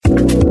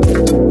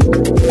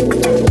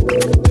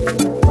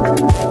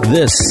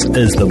This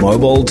is the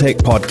Mobile Tech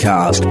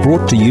Podcast,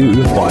 brought to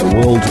you by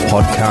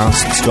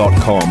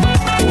worldpodcasts.com.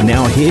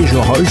 Now here's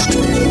your host,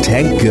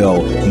 Tech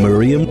Girl,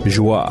 Miriam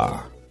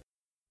Joie.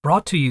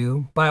 Brought to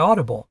you by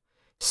Audible.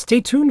 Stay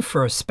tuned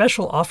for a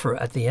special offer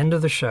at the end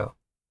of the show.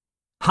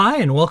 Hi,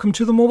 and welcome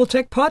to the Mobile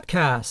Tech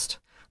Podcast.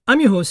 I'm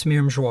your host,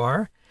 Miriam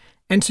Joie,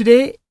 and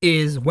today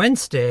is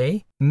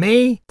Wednesday,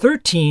 May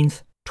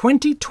 13th,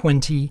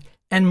 2020,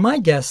 and my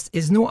guest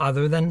is no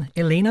other than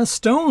Helena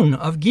Stone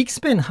of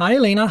GeekSpin. Hi,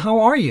 Helena. How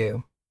are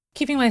you?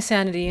 Keeping my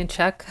sanity in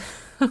check.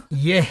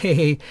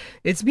 Yay.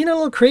 It's been a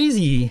little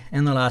crazy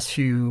in the last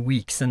few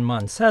weeks and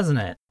months, hasn't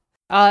it?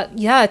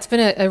 Yeah, it's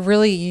been a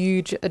really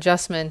huge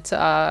adjustment.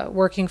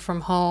 Working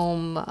from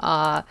home,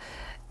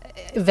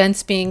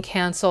 events being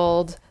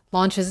canceled,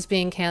 launches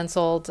being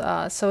canceled.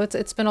 So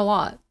it's been a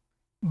lot.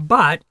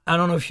 But I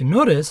don't know if you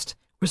noticed,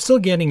 we're still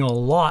getting a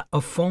lot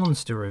of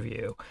phones to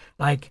review.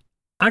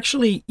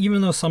 Actually,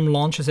 even though some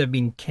launches have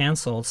been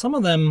canceled, some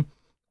of them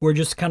were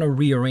just kind of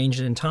rearranged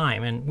in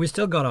time, and we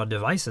still got our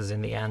devices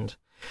in the end.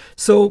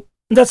 So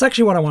that's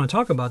actually what I want to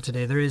talk about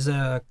today. There is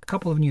a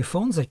couple of new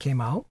phones that came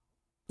out,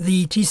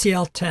 the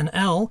TCL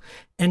 10L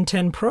and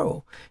 10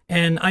 Pro.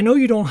 And I know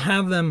you don't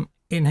have them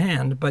in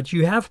hand, but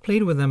you have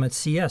played with them at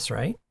CES,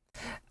 right?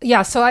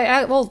 Yeah, so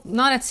well,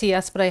 not at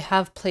CES, but I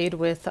have played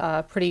with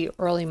a pretty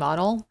early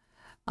model,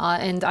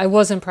 and I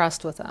was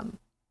impressed with them.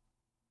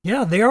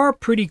 Yeah, they are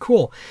pretty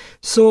cool.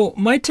 So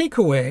my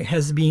takeaway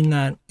has been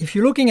that if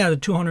you're looking at a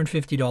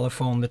 $250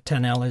 phone, the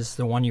 10L is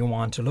the one you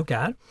want to look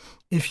at.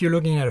 If you're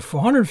looking at a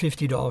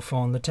 $450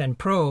 phone, the 10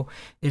 Pro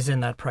is in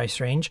that price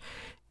range.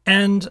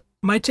 And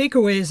my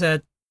takeaway is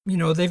that,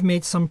 they've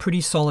made some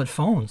pretty solid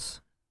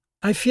phones.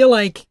 I feel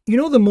like,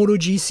 the Moto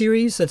G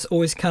series, that's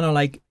always kind of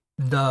like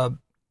the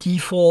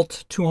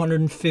default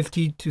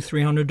 $250 to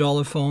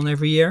 $300 phone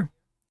every year.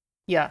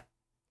 Yeah.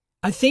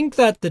 I think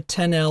that the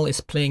 10L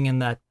is playing in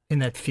that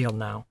field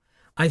now.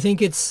 I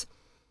think it's,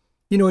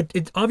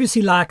 it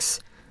obviously lacks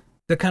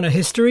the kind of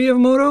history of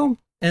Moto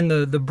and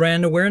the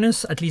brand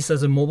awareness, at least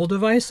as a mobile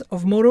device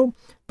of Moto.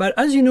 But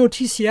as you know,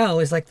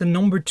 TCL is like the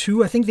number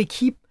two. I think they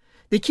keep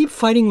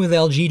fighting with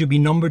LG to be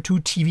number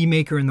two TV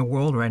maker in the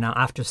world right now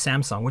after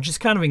Samsung, which is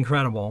kind of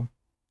incredible.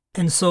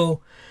 And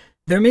so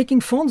they're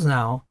making phones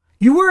now.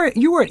 You were at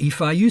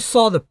IFA. You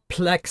saw the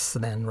Plex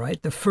then, right?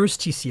 The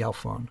first TCL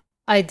phone.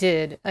 I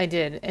did.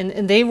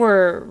 And they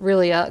were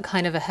really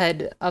kind of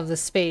ahead of the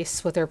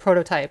space with their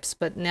prototypes,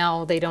 but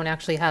now they don't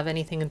actually have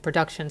anything in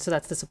production, so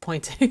that's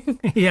disappointing.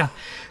 Yeah,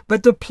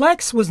 but the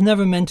Plex was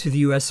never meant to the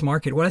US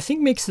market. What I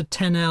think makes the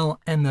 10L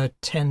and the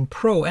 10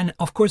 Pro, and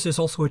of course there's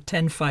also a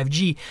 10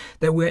 5G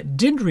that we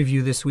did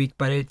review this week,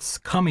 but it's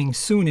coming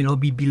soon. It'll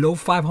be below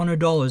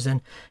 $500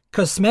 and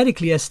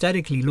cosmetically,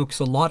 aesthetically looks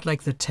a lot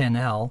like the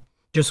 10L,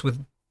 just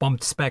with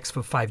bumped specs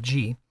for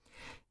 5G.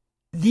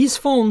 These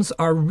phones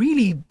are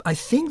really, I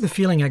think the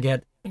feeling I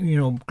get,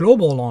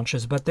 global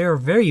launches, but they're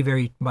very,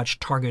 very much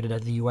targeted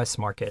at the US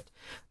market,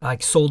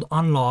 like sold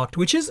unlocked,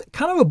 which is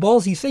kind of a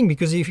ballsy thing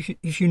because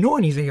if you know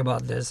anything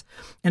about this,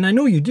 and I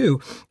know you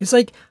do, it's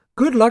like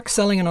good luck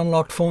selling an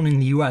unlocked phone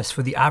in the US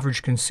for the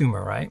average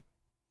consumer, right?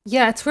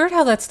 Yeah, it's weird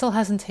how that still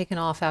hasn't taken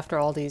off after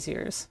all these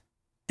years.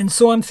 And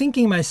so I'm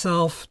thinking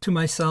to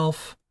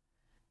myself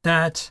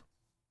that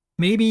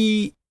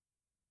maybe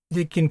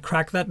they can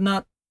crack that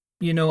nut.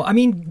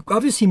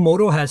 Obviously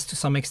Moto has to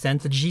some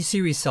extent. The G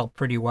series sell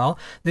pretty well.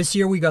 This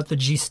year we got the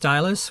G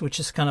Stylus, which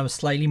is kind of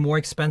slightly more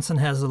expensive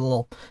and has a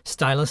little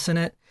stylus in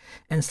it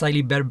and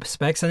slightly better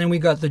specs. And then we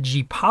got the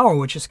G Power,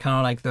 which is kind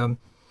of like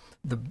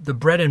the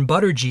bread and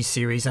butter G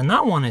series. And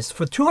that one is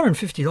for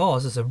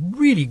 $250. Is a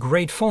really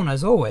great phone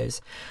as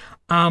always.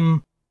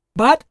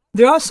 But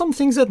there are some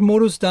things that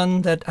Moto's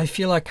done that I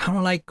feel like kind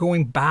of like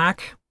going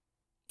back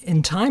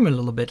in time a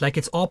little bit, like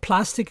it's all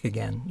plastic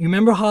again. You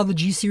remember how the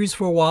G series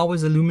for a while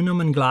was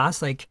aluminum and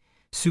glass, like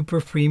super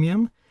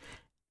premium,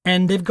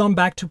 and they've gone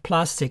back to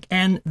plastic.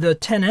 And the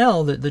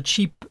 10L, the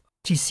cheap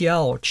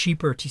TCL or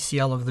cheaper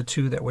TCL of the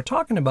two that we're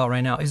talking about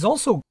right now, is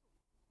also,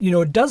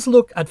 it does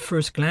look at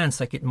first glance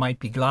like it might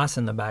be glass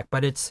in the back,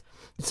 but it's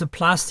a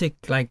plastic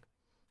like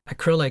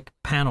acrylic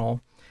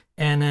panel,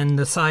 and then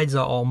the sides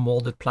are all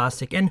molded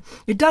plastic, and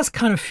it does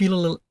kind of feel a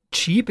little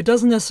cheap. It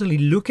doesn't necessarily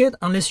look it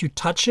unless you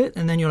touch it,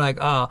 and then you're like,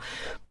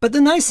 But the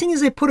nice thing is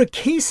they put a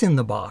case in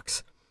the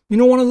box.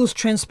 One of those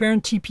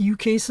transparent TPU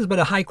cases, but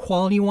a high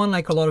quality one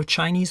like a lot of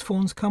Chinese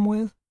phones come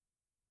with.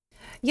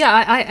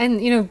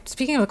 Yeah,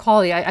 speaking of the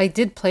quality, I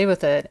did play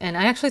with it, and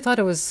I actually thought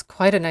it was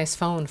quite a nice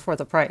phone for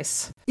the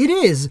price. It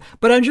is,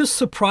 but I'm just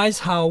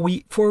surprised how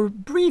for a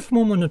brief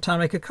moment of time,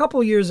 like a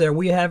couple of years there,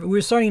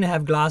 we're starting to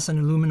have glass and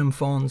aluminum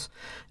phones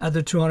at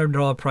the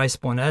 $200 price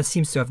point. That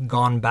seems to have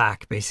gone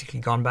back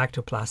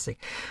to plastic.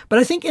 But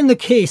I think in the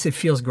case, it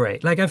feels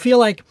great. Like I feel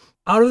like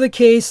out of the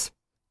case,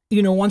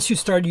 once you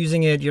start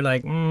using it, you're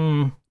like,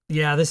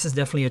 yeah, this is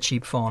definitely a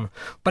cheap phone.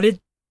 But it,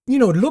 it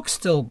looks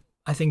still,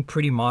 I think,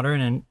 pretty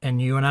modern and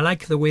new. And I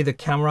like the way the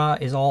camera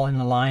is all in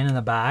the line in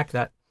the back.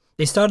 That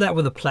they started that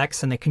with the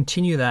Plex and they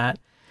continue that.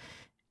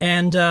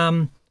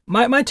 And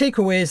my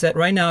takeaway is that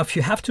right now, if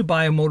you have to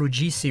buy a Moto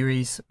G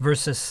series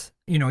versus,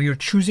 you're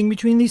choosing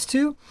between these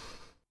two,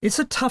 it's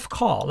a tough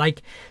call.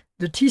 Like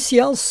the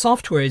TCL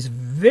software is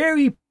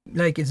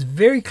it's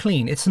very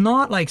clean. It's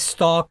not like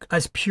stock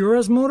as pure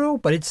as Moto,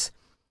 but it's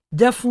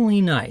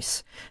definitely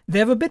nice. They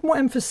have a bit more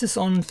emphasis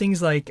on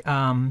things like,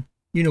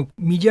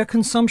 media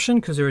consumption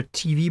because they're a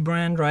TV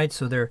brand, right?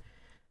 So they're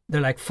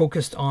like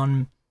focused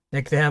on,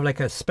 like they have like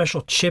a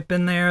special chip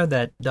in there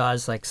that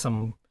does like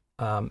some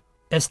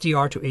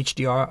SDR to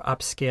HDR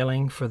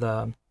upscaling for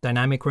the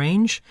dynamic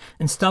range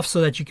and stuff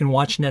so that you can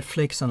watch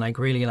Netflix and like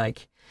really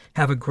like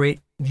have a great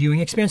viewing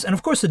experience. And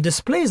of course the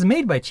display is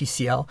made by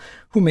TCL,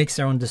 who makes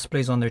their own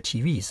displays on their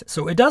TVs.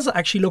 So it does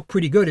actually look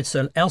pretty good. It's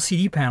an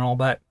LCD panel,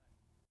 but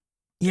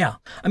yeah.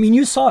 I mean,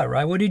 you saw it,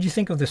 right? What did you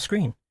think of the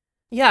screen?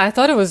 Yeah, I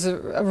thought it was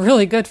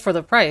really good for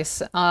the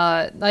price.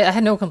 I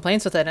had no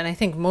complaints with it, and I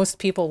think most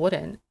people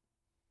wouldn't.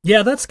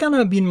 Yeah, that's kind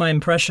of been my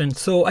impression.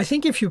 So I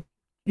think if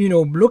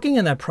looking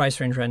in that price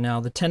range right now,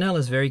 the 10L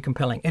is very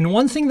compelling. And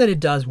one thing that it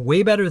does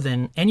way better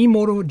than any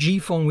Moto G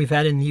phone we've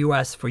had in the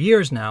US for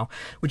years now,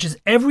 which is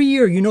every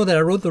year, that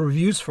I wrote the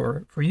reviews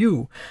for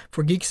you,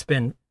 for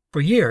GeekSpin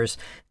for years.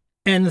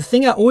 And the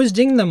thing I always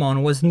dinged them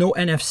on was no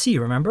NFC,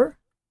 remember?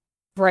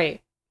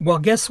 Right. Well,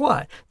 guess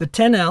what? The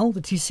 10L, the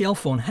TCL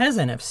phone, has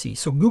NFC,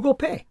 so Google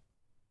Pay.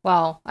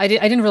 Wow, I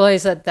didn't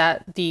realize that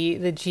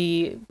the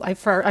G, I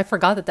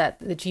forgot that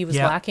the G was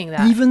lacking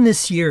that. Even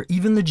this year,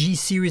 even the G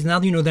series, now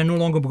they're no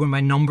longer going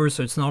by numbers,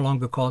 so it's no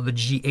longer called the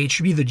G8. It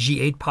should be the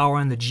G8 Power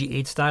and the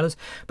G8 Stylus,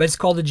 but it's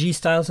called the G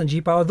Stylus and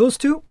G Power. Those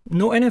two,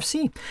 no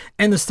NFC.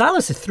 And the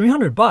Stylus is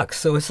 $300,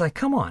 so it's like,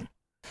 come on.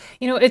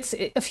 It's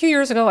a few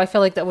years ago, I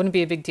felt like that wouldn't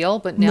be a big deal,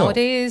 but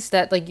nowadays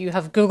that like you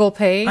have Google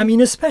Pay. I mean,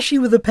 especially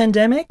with the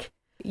pandemic.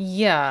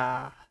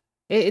 Yeah.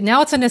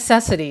 Now it's a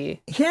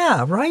necessity.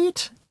 Yeah,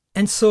 right?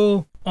 And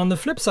so on the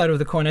flip side of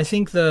the coin, I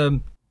think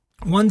the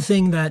one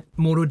thing that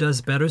Moto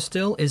does better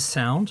still is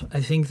sound.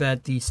 I think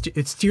that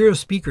it's stereo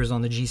speakers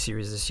on the G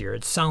series this year.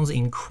 It sounds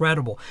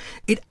incredible.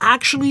 It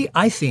actually,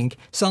 I think,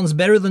 sounds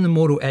better than the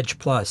Moto Edge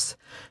Plus,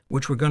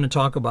 which we're going to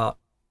talk about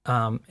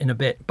in a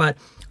bit. But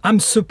I'm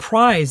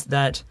surprised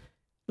that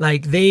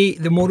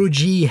the Moto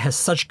G has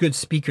such good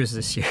speakers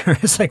this year.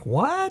 It's like,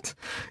 what?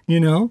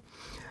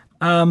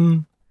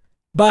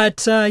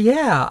 But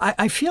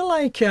I feel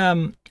like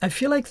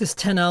this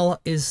 10L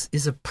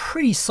is a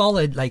pretty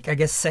solid, I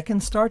guess,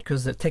 second start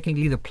because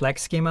technically the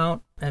Plex came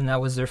out and that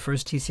was their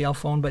first TCL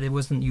phone, but it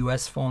wasn't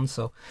US phone.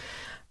 So,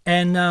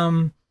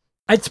 and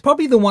it's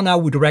probably the one I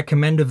would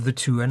recommend of the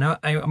two. And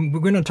we're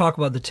going to talk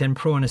about the 10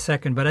 Pro in a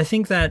second, but I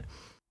think that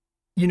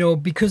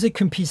because it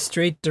competes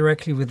straight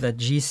directly with that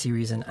G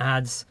series and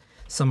adds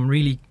some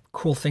really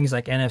cool things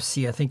like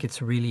NFC, I think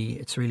it's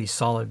really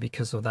solid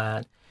because of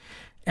that.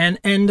 And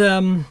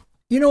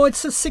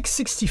it's a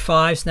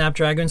 665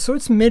 Snapdragon, so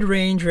it's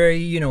mid-range,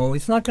 very,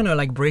 it's not going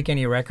to break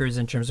any records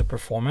in terms of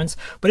performance,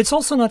 but it's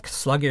also not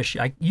sluggish.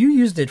 You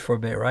used it for a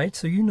bit, right?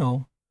 So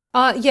Yeah,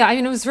 I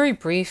mean, it was very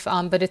brief,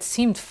 but it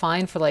seemed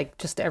fine for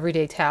just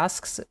everyday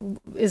tasks.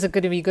 Is it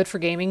going to be good for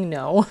gaming?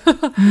 No.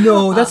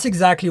 No, that's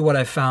exactly what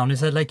I found, is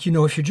that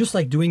if you're just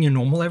doing your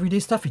normal everyday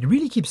stuff, it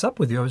really keeps up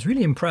with you. I was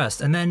really impressed.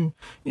 And then,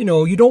 you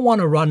don't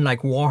want to run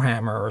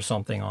Warhammer or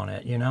something on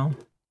it,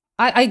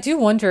 I do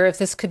wonder if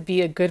this could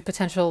be a good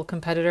potential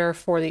competitor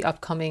for the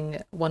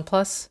upcoming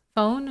OnePlus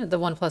phone, the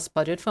OnePlus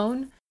budget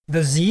phone.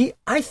 The Z,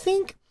 I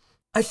think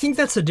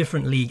that's a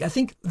different league. I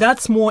think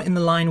that's more in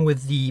the line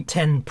with the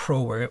 10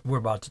 Pro we're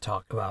about to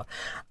talk about.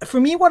 For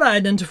me, what I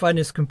identified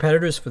as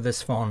competitors for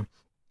this phone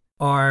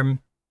are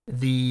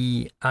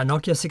the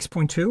Nokia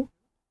 6.2.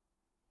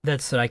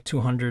 That's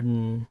 $200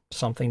 and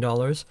something.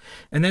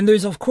 And then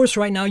there's, of course,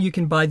 right now you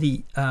can buy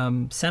the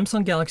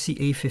Samsung Galaxy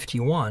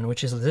A51,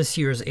 which is this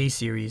year's A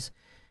series,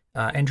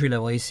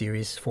 entry-level A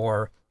series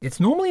it's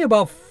normally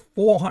about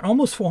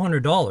almost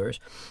 $400.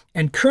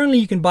 And currently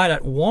you can buy it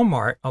at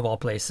Walmart, of all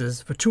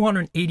places, for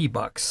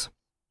 $280.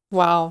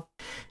 Wow.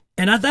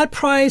 And at that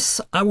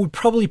price, I would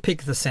probably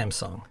pick the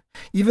Samsung,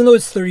 even though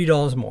it's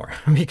 $30 more,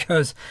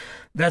 because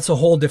that's a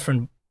whole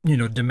different,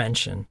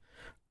 dimension.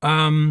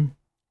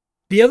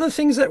 The other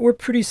things that were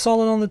pretty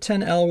solid on the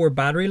 10L were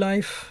battery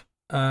life.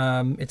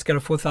 It's got a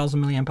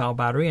 4,000 milliamp hour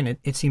battery, and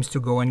it seems to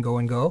go and go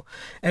and go.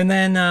 And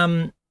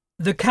then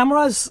the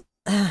cameras,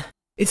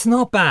 it's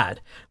not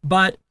bad,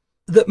 but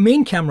the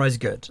main camera is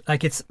good.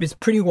 It's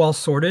pretty well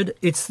sorted.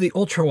 It's the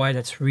ultra wide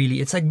that's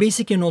it's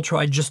basically an ultra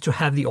wide just to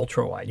have the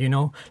ultra wide.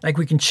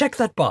 We can check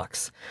that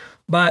box,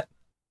 but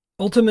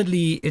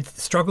ultimately, it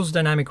struggles with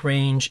dynamic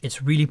range.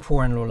 It's really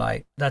poor in low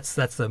light. That's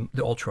the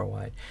ultra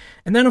wide.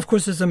 And then, of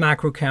course, there's the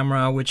macro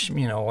camera, which,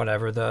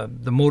 whatever.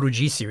 The Moto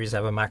G series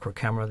have a macro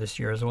camera this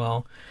year as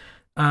well.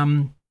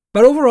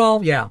 But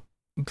overall, yeah,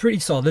 pretty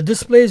solid. The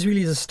display is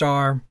really the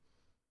star.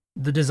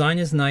 The design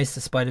is nice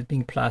despite it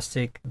being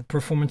plastic. The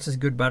performance is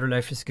good. Battery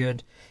life is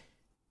good.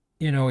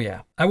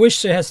 Yeah. I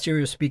wish it has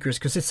stereo speakers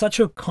because it's such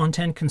a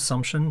content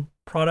consumption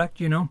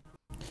product,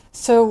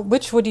 So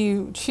which would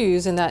you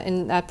choose in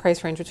that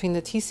price range between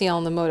the TCL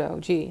and the Moto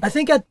G? I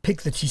think I'd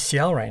pick the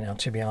TCL right now,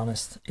 to be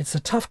honest. It's a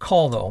tough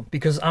call, though,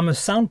 because I'm a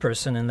sound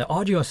person and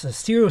the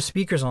stereo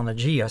speakers on the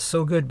G are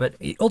so good, but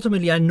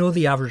ultimately I know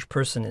the average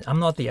person. I'm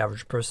not the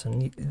average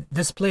person.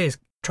 Display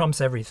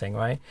trumps everything,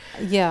 right?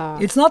 Yeah.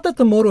 It's not that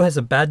the Moto has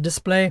a bad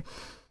display,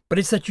 but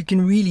it's that you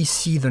can really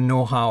see the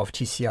know-how of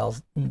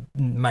TCL's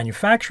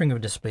manufacturing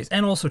of displays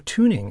and also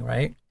tuning,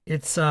 right?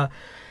 It's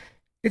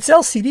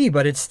LCD,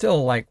 but it's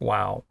still like,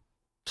 wow.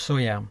 So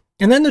yeah.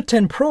 And then the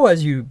 10 Pro,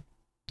 as you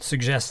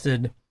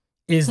suggested,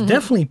 is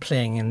definitely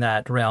playing in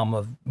that realm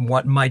of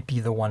what might be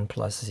the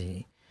OnePlus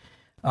Z.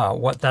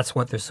 That's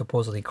what they're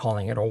supposedly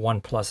calling it, or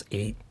OnePlus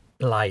 8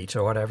 Lite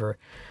or whatever.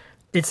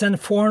 It's in the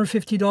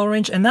 $450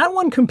 range, and that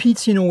one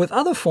competes, with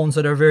other phones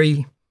that are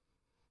very,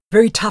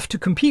 very tough to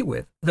compete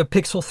with. The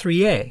Pixel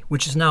 3a,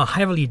 which is now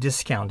heavily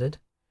discounted.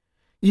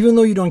 Even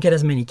though you don't get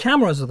as many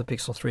cameras with the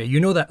Pixel 3a, you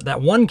know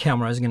that one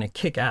camera is going to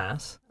kick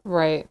ass.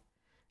 Right.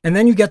 And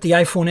then you get the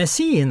iPhone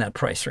SE in that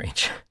price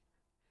range.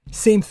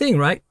 Same thing,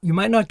 right? You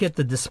might not get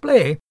the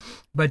display,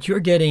 but you're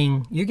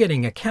getting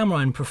a camera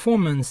and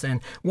performance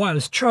and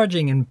wireless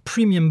charging and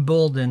premium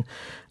build and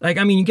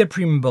you get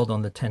premium build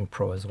on the 10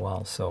 Pro as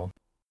well. So,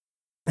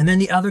 and then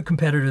the other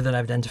competitor that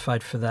I've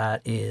identified for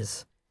that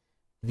is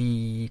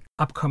the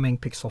upcoming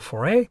Pixel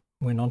 4a.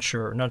 We're not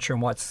sure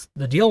what's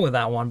the deal with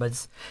that one,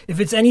 but if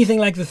it's anything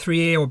like the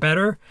 3a or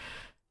better,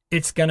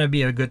 it's gonna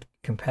be a good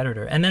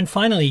competitor. And then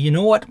finally, you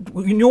know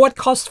what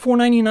costs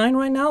 $499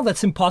 right now?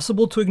 That's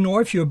impossible to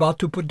ignore if you're about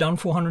to put down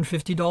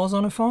 $450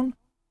 on a phone.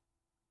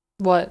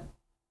 What?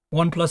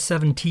 OnePlus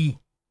 7T.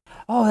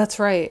 Oh, that's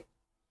right.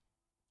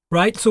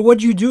 Right. So what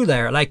do you do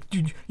there? Like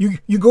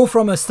you go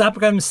from a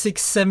Snapdragon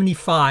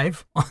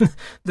 675 on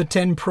the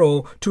 10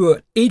 Pro to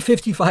a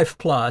 855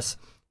 Plus.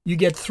 You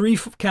get three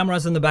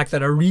cameras in the back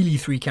that are really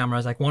three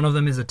cameras. Like one of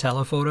them is a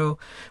telephoto,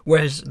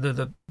 whereas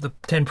the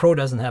 10 Pro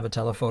doesn't have a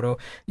telephoto.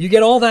 You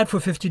get all that for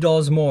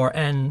 $50 more,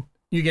 and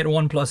you get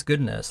OnePlus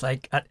goodness.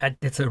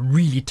 It's a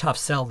really tough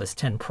sell, this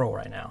 10 Pro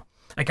right now.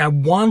 Like, I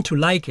want to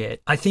like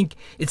it. I think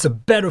it's a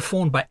better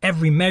phone by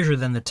every measure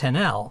than the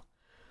 10L.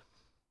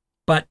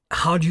 But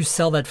how do you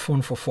sell that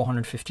phone for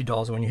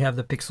 $450 when you have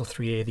the Pixel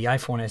 3a, the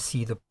iPhone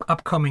SE, the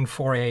upcoming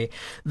 4a,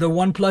 the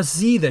OnePlus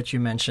Z that you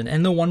mentioned,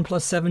 and the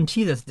OnePlus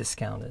 7T that's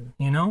discounted,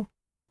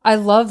 I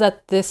love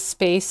that this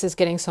space is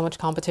getting so much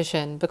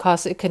competition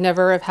because it could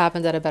never have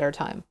happened at a better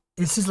time.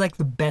 This is like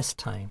the best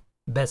time.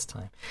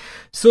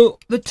 So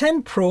the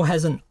 10 Pro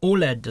has an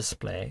OLED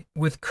display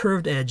with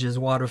curved edges,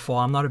 waterfall.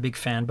 I'm not a big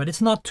fan, but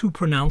it's not too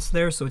pronounced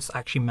there, so it's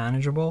actually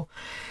manageable.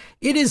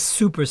 It is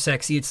super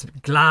sexy. It's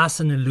glass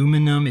and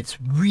aluminum. It's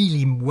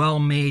really well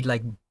made.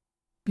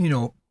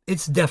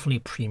 It's definitely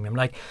premium.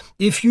 Like,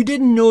 if you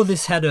didn't know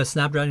this had a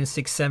Snapdragon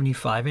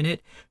 675 in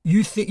it,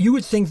 you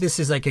would think this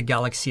is like a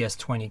Galaxy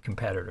S20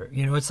 competitor.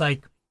 It's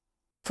like,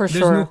 for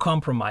there's sure. no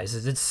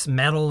compromises. It's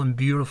metal and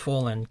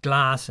beautiful and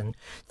glass and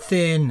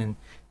thin and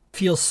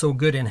feels so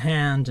good in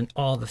hand and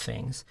all the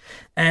things.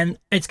 And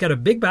it's got a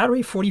big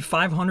battery,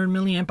 4,500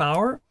 milliamp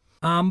hour.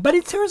 But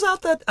it turns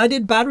out that I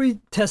did battery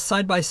tests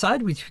side by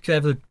side with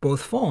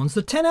both phones.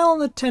 The 10L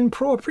and the 10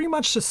 Pro are pretty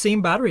much the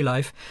same battery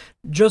life.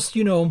 Just,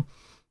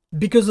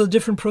 because of the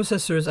different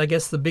processors, I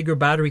guess the bigger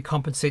battery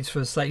compensates for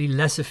a slightly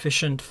less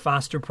efficient,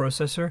 faster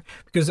processor.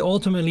 Because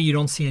ultimately, you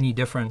don't see any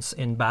difference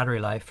in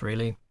battery life,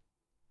 really.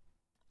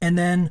 And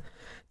then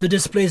the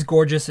display is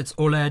gorgeous. It's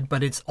OLED,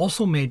 but it's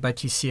also made by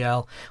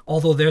TCL.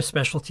 Although their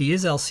specialty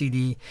is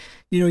LCD,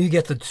 you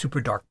get the super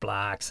dark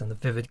blacks and the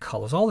vivid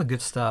colors, all the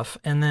good stuff.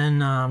 And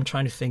then I'm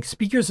trying to think.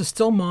 Speakers are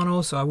still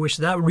mono, so I wish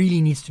that really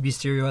needs to be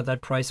stereo at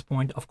that price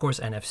point. Of course,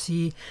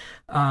 NFC.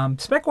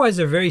 Spec-wise,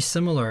 they're very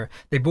similar.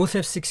 They both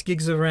have 6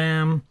 gigs of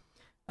RAM.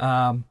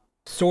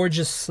 Storage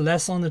is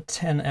less on the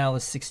 10L,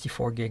 is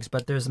 64 gigs,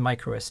 but there's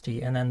micro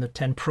SD. And then the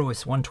 10 Pro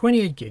is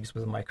 128 gigs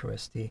with micro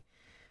SD.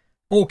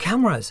 Oh,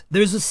 cameras.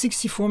 There's a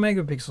 64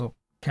 megapixel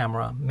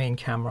main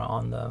camera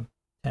on the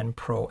 10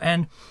 Pro.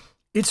 And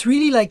it's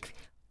really like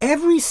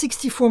every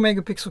 64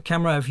 megapixel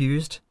camera I've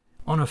used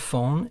on a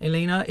phone,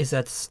 Helena, is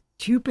that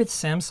stupid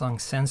Samsung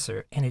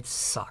sensor, and it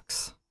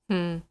sucks.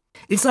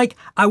 It's like,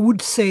 I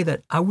would say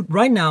that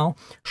right now,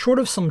 short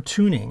of some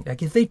tuning,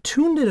 like if they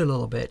tuned it a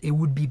little bit, it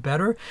would be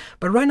better.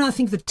 But right now, I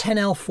think the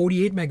 10L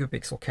 48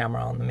 megapixel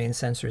camera on the main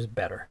sensor is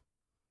better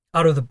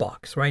out of the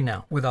box right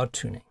now without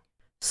tuning.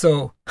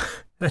 So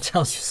that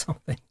tells you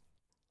something.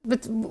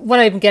 But what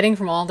I'm getting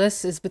from all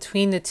this is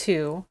between the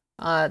two,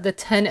 the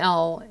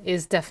 10L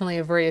is definitely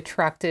a very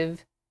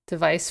attractive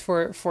device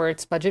for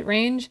its budget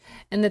range.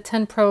 And the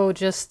 10 Pro,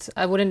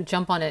 I wouldn't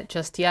jump on it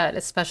just yet,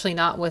 especially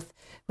not with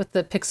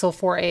the Pixel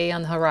 4a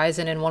on the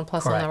horizon and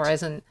OnePlus on the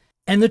horizon.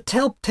 And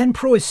the 10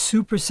 Pro is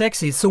super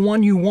sexy. It's the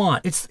one you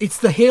want. It's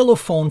the Halo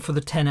phone for the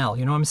 10L.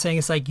 You know what I'm saying?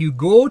 It's like you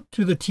go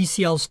to the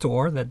TCL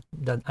store that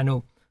I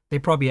know. They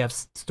probably have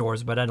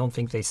stores, but I don't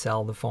think they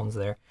sell the phones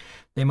there.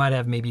 They might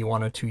have maybe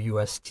 1 or 2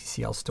 US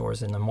TCL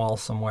stores in the mall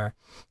somewhere,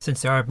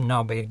 since they are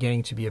now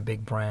getting to be a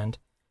big brand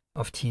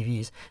of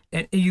TVs.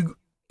 And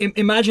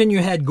imagine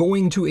your head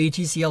going to a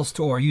TCL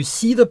store. You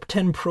see the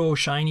 10 Pro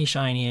shiny,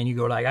 and you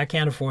go like, I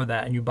can't afford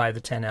that. And you buy the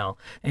 10L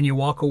and you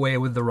walk away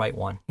with the right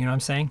one. You know what I'm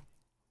saying?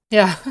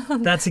 Yeah.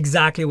 That's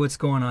exactly what's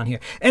going on here.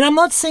 And I'm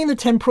not saying the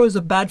 10 Pro is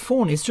a bad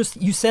phone. It's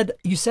just, you said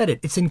it.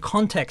 It's in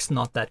context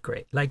not that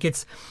great. Like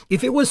if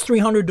it was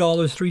 $300,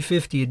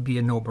 $350, it'd be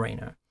a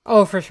no-brainer.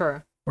 Oh, for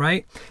sure.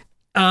 Right?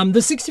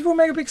 The 64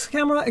 megapixel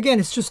camera, again,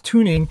 it's just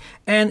tuning,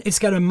 and it's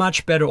got a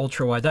much better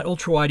ultra wide. That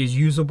ultra wide is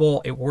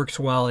usable, it works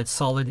well, it's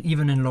solid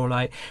even in low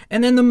light.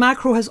 And then the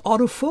macro has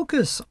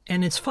autofocus,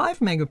 and it's 5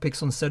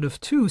 megapixels instead of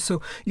 2.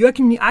 So you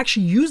can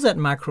actually use that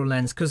macro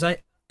lens, because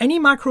any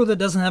macro that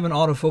doesn't have an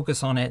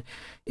autofocus on it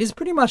is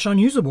pretty much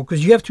unusable,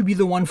 because you have to be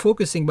the one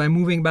focusing by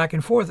moving back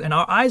and forth, and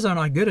our eyes are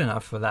not good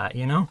enough for that,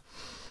 you know?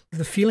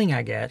 The feeling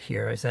I get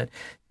here is that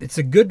it's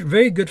a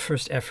very good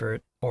first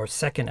effort, or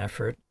second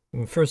effort,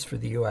 first for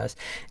the US,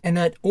 and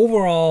that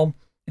overall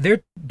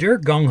they're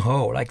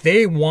gung-ho. Like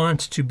they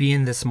want to be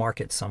in this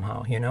market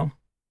somehow, you know,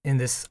 in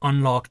this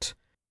unlocked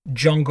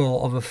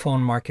jungle of a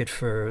phone market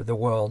for the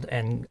world.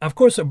 And of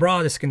course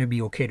abroad it's going to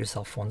be okay to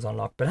sell phones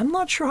unlocked, but I'm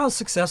not sure how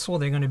successful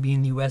they're going to be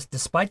in the US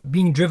despite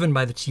being driven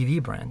by the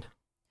TV brand.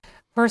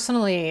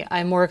 Personally,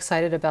 I'm more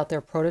excited about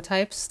their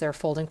prototypes, their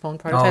folding phone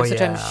prototypes,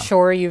 which I'm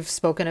sure you've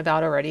spoken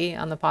about already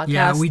on the podcast.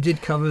 Yeah, we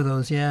did cover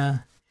those, yeah.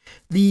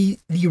 The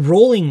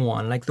rolling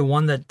one, like the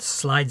one that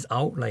slides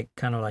out, like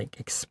kind of like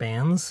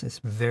expands, is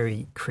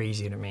very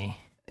crazy to me.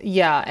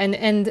 Yeah,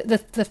 and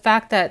the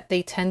fact that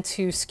they tend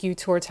to skew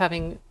towards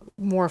having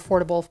more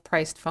affordable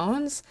priced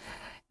phones,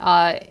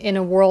 in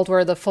a world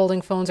where the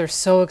folding phones are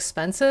so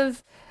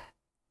expensive,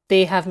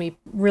 they have me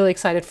really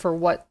excited for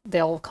what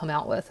they'll come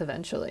out with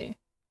eventually.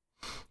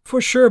 For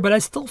sure, but I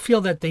still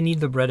feel that they need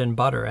the bread and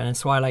butter, and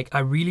it's why I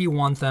really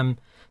want them,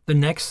 the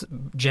next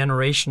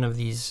generation of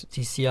these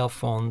TCL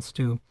phones,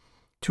 to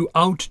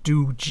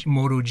outdo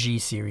Moto G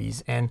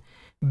series and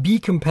be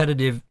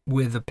competitive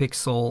with the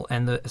Pixel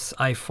and the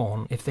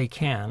iPhone if they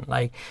can.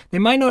 Like, they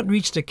might not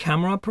reach the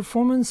camera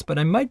performance, but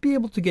I might be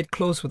able to get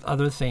close with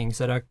other things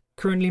that are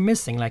currently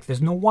missing. Like,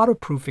 there's no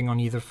waterproofing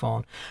on either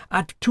phone.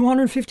 At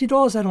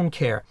 $250, I don't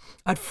care.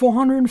 At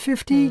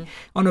 $450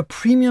 on a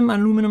premium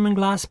aluminum and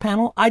glass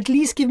panel, at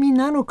least give me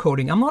nano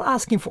coating. I'm not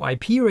asking for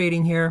IP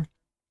rating here,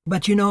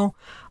 but you know,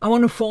 I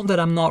want a phone that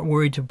I'm not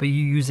worried to be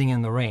using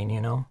in the rain,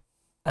 you know,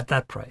 at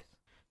that price.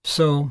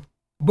 So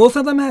both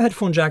of them have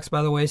headphone jacks,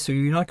 by the way, so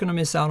you're not going to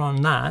miss out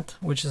on that,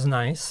 which is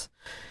nice.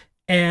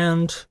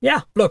 And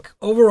yeah, look,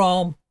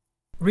 overall,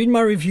 read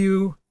my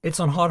review. It's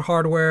on Hot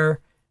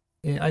Hardware.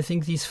 I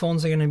think these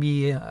phones are going to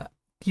be,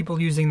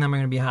 people using them are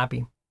going to be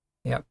happy.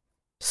 Yep.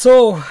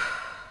 So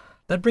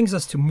that brings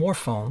us to more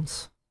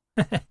phones.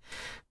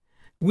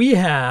 We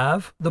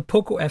have the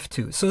Poco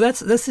F2. So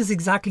this is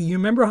exactly, you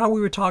remember how we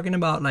were talking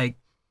about like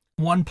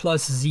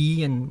OnePlus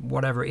Z and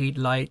whatever, 8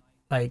 Lite?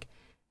 Like,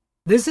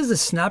 this is a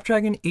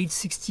Snapdragon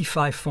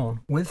 865 phone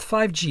with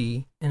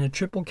 5G and a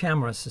triple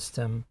camera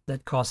system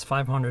that costs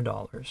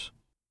 $500.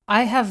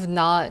 I have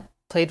not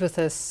played with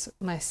this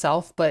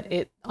myself, but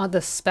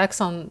the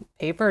specs on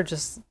paper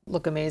just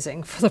look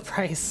amazing for the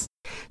price.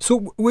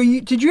 So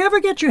did you ever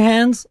get your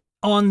hands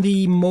on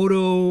the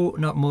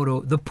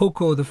the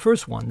Poco, the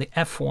first one, the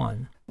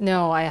F1?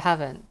 No, I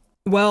haven't.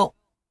 Well,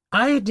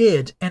 I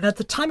did, and at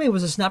the time it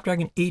was a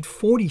Snapdragon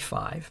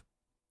 845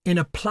 in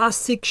a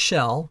plastic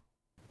shell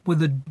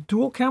with a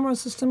dual camera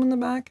system in the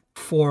back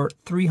for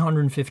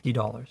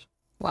 $350.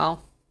 Wow.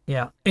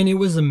 Yeah, and it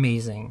was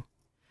amazing.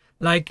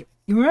 Like,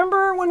 you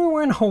remember when we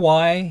were in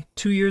Hawaii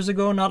 2 years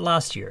ago? Not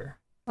last year.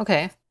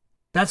 Okay.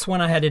 That's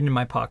when I had it in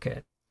my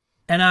pocket.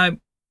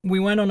 And we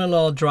went on a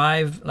little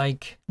drive,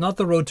 like, not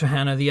the road to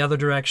Hana, the other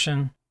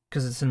direction,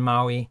 because it's in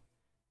Maui.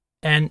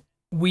 And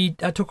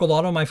I took a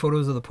lot of my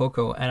photos of the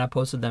Poco, and I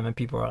posted them, and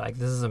people were like,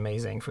 this is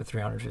amazing for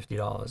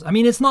 $350. I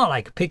mean, it's not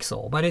like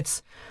Pixel, but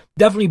it's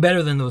definitely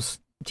better than those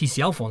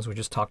TCL phones we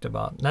just talked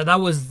about. Now, that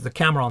was the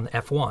camera on the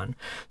F1.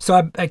 So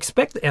I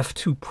expect the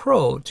F2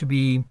 Pro to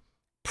be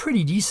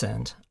pretty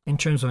decent in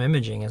terms of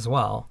imaging as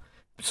well.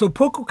 So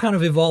Poco kind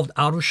of evolved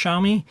out of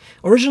Xiaomi.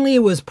 Originally,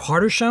 it was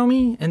part of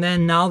Xiaomi, and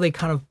then now they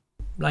kind of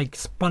like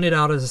spun it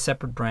out as a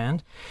separate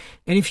brand.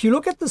 And if you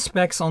look at the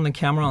specs on the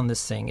camera on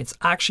this thing, it's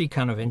actually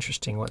kind of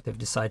interesting what they've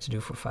decided to do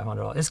for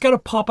 $500. It's got a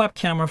pop-up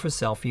camera for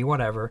selfie,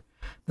 whatever.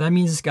 That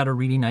means it's got a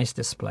really nice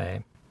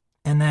display.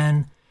 And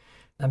then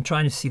I'm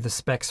trying to see the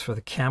specs for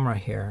the camera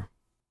here.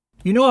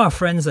 You know our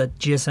friends at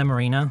GSM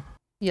Arena?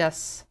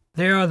 Yes.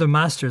 They are the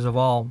masters of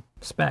all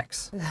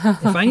specs.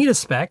 If I need a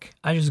spec,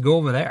 I just go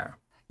over there.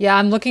 Yeah,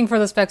 I'm looking for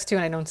the specs too,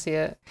 and I don't see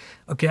it.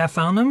 Okay, I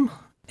found them.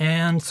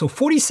 And so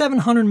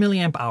 4,700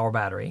 milliamp hour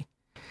battery.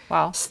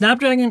 Wow.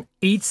 Snapdragon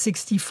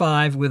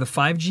 865 with a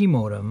 5G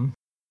modem.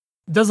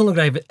 Doesn't look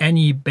like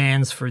any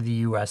bands for the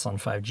US on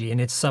 5G, and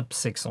it's sub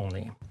 6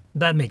 only.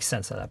 That makes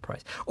sense at that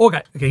price.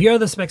 Okay, here are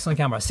the specs on the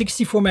camera.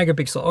 64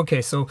 megapixel.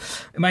 Okay, so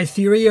my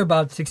theory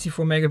about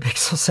 64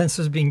 megapixel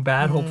sensors being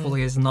bad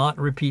hopefully is not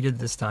repeated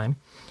this time.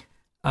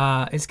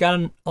 It's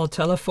got a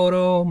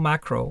telephoto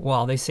macro.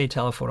 Well, they say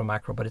telephoto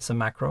macro, but it's a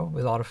macro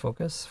with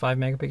autofocus, 5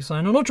 megapixel,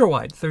 and an ultra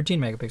wide, 13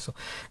 megapixel.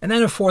 And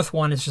then a fourth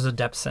one is just a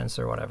depth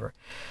sensor or whatever.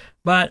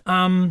 But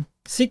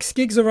 6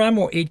 gigs of RAM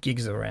or 8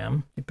 gigs of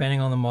RAM,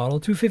 depending on the model,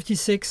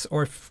 256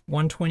 or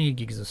 128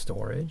 gigs of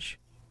storage.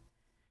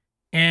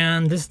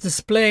 And this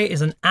display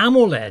is an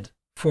AMOLED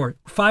for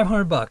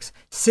 $500,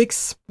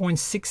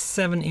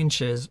 6.67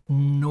 inches,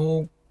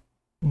 no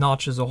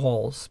notches or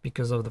holes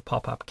because of the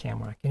pop-up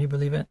camera. Can you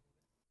believe it?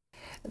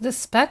 The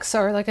specs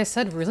are, like I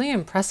said, really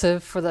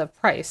impressive for the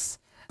price.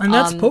 And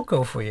that's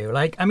Poco for you.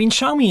 Like, I mean,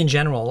 Xiaomi in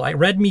general, like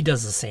Redmi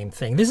does the same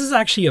thing. This is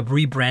actually a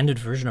rebranded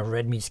version of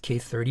Redmi's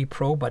K30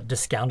 Pro, but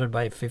discounted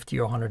by $50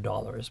 or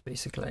 $100,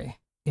 basically,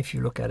 if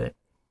you look at it.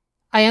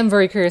 I am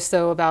very curious,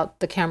 though,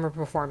 about the camera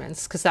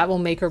performance, because that will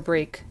make or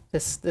break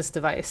this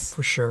device.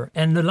 For sure.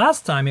 And the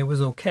last time it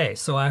was okay.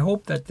 So I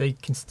hope that they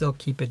can still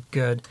keep it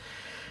good.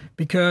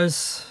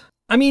 Because,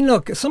 I mean,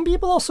 look, some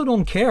people also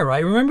don't care,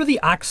 right? Remember the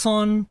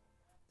Axon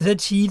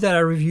ZTE that I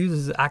reviewed, this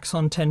is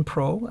Axon 10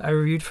 Pro, I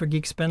reviewed for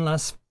GeekSpin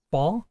last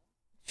fall?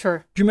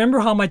 Sure. Do you remember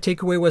how my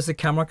takeaway was the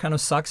camera kind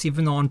of sucks,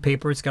 even though on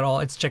paper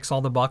it checks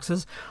all the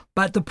boxes?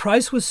 But the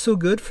price was so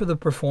good for the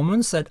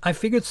performance that I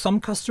figured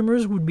some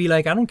customers would be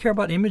like, I don't care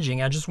about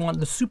imaging, I just want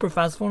the super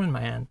fast phone in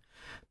my hand.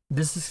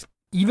 This is,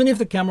 even if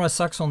the camera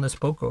sucks on this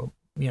Poco,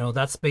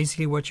 that's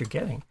basically what you're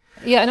getting.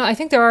 Yeah, no, I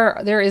think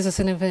there is a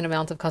significant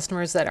amount of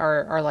customers that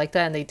are like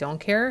that and they don't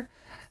care.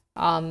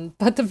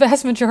 But the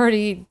vast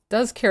majority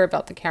does care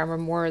about the camera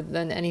more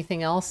than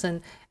anything else,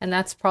 and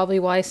that's probably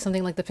why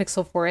something like the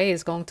Pixel 4a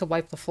is going to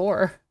wipe the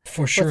floor.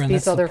 For sure, and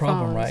that's the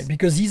problem, right?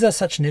 Because these are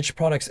such niche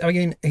products.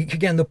 Again,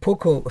 the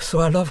Poco, so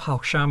I love how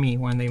Xiaomi,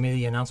 when they made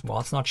the announcement,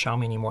 well, it's not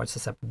Xiaomi anymore, it's a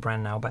separate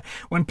brand now, but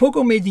when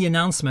Poco made the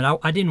announcement,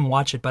 I didn't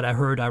watch it, but I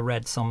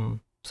read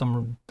some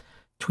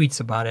tweets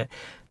about it.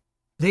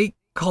 They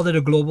called it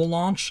a global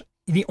launch.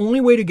 The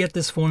only way to get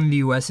this phone in the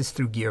US is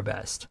through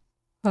GearBest.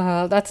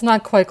 That's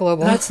not quite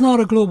global. That's not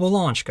a global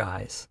launch,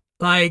 guys.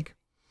 Like,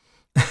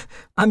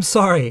 I'm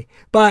sorry,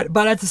 but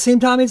at the same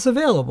time, it's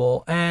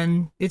available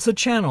and it's a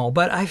channel.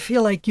 But I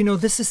feel like,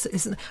 this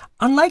is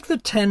unlike the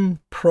 10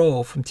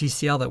 Pro from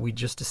TCL that we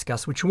just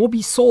discussed, which will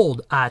be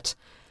sold at,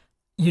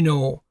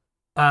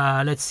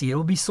 let's see, it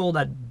will be sold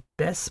at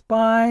Best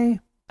Buy,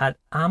 at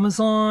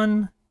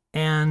Amazon,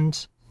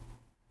 and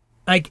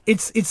like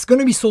it's going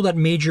to be sold at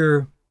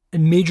major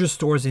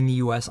stores in the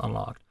US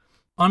unlocked.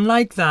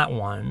 Unlike that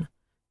one,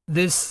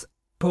 this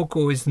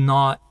Poco is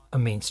not a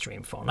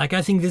mainstream phone. Like,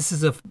 I think this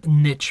is a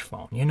niche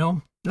phone,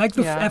 like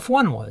the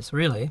F1 was,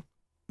 really.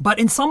 But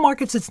in some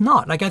markets, it's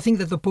not. Like, I think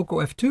that the Poco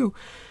F2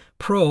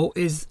 Pro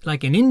is,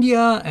 like, in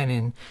India and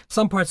in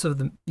some parts of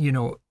the,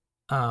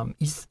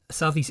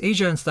 Southeast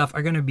Asia and stuff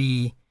are going to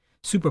be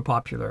super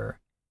popular.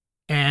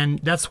 And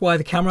that's why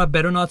the camera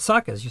better not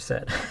suck, as you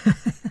said.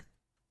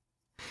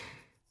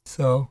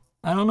 So,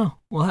 I don't know.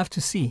 We'll have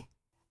to see.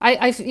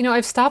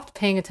 I've stopped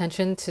paying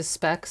attention to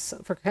specs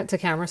to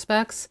camera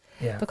specs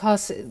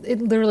because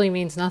it literally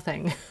means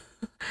nothing.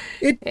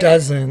 It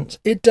doesn't,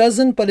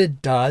 but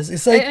it does.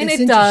 It's like, and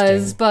it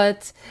does,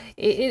 but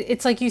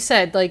it's like you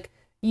said, like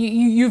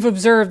you've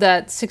observed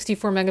that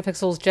 64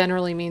 megapixels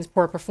generally means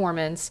poor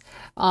performance.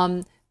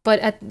 But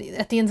at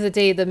the end of the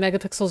day, the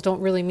megapixels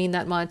don't really mean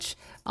that much.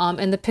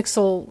 And the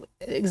Pixel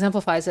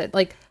exemplifies it.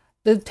 Like,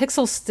 the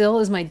Pixel still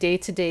is my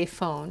day-to-day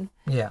phone.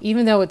 Yeah.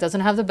 Even though it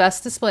doesn't have the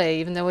best display,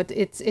 even though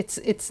it's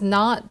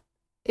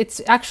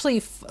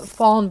actually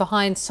fallen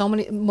behind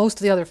most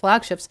of the other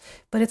flagships,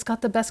 but it's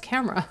got the best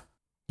camera.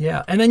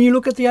 Yeah, and then you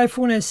look at the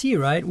iPhone SE,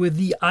 right, with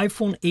the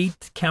iPhone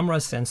 8 camera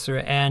sensor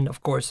and,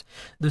 of course,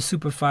 the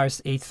super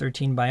fast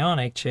A13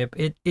 Bionic chip.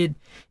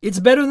 It's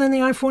better than the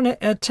iPhone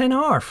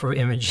XR for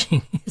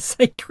imaging. It's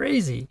like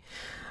crazy.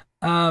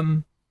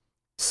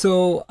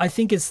 So I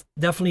think it's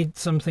definitely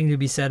something to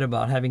be said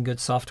about having good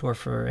software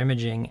for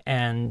imaging,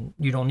 and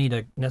you don't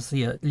need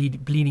necessarily a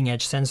bleeding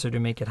edge sensor to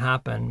make it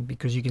happen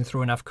because you can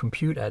throw enough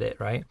compute at it,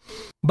 right?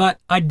 But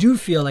I do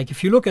feel like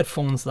if you look at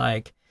phones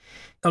like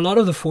a lot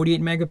of the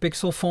 48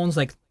 megapixel phones,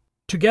 like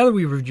together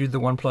we reviewed the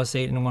OnePlus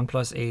 8 and the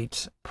OnePlus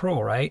 8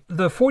 Pro, right?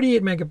 The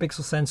 48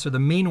 megapixel sensor, the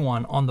main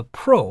one on the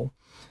Pro,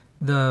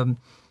 the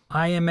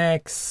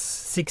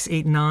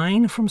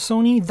IMX689 from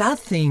Sony, that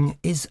thing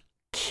is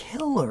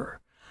killer.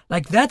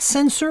 Like, that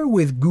sensor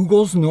with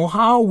Google's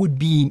know-how would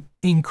be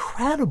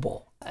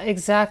incredible.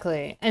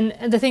 Exactly. And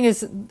the thing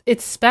is,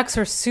 its specs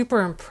are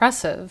super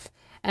impressive.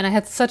 And I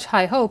had such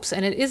high hopes.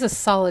 And it is a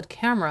solid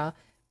camera,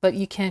 but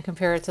you can't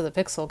compare it to the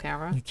Pixel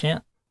camera. You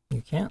can't.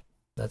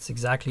 That's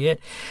exactly it.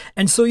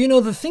 And so,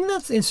 the thing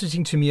that's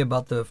interesting to me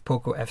about the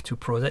Poco F2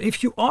 Pro, that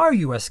if you are a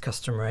US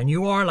customer and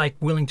you are like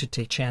willing to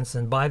take chances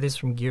and buy this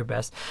from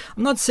GearBest,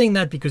 I'm not saying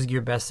that because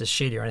GearBest is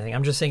shady or anything.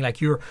 I'm just saying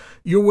like you're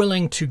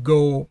willing to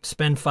go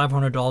spend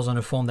 $500 on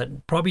a phone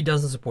that probably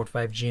doesn't support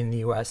 5G in the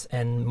US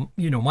and,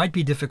 might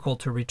be difficult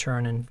to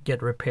return and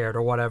get repaired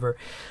or whatever.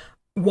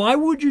 Why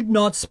would you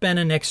not spend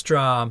an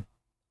extra,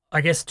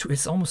 I guess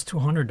it's almost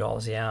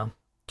 $200, yeah,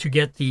 to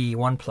get the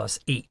OnePlus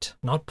 8,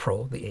 not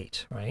Pro, the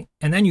 8, right?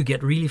 And then you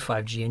get really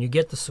 5G and you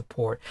get the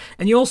support.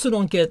 And you also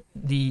don't get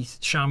the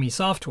Xiaomi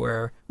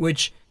software,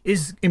 which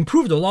is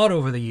improved a lot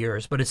over the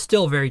years, but it's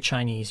still very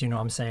Chinese, you know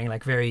what I'm saying?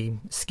 Like very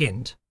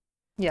skinned.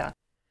 Yeah.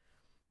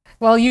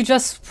 Well, you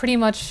just pretty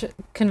much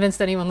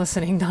convinced anyone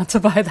listening not to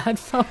buy that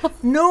phone.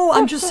 No,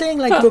 I'm just saying,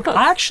 like, look,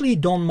 I actually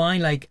don't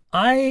mind. Like,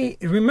 I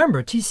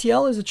remember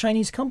TCL is a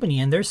Chinese company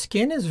and their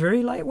skin is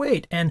very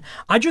lightweight. And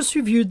I just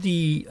reviewed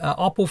the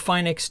Oppo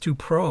Find X2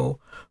 Pro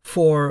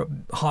for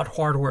hot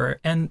hardware.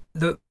 And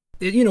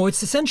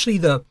it's essentially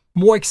the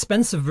more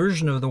expensive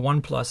version of the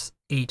OnePlus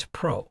 8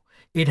 Pro.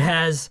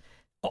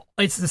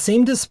 It's the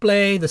same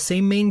display, the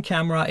same main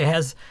camera. It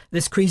has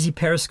this crazy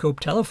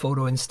periscope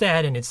telephoto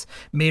instead, and it's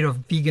made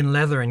of vegan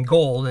leather and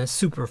gold, and it's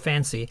super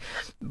fancy.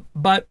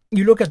 But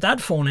you look at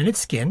that phone, and it's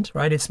skinned,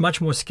 right? It's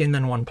much more skinned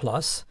than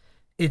OnePlus.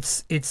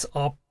 It's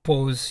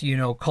Oppo's,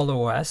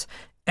 ColorOS,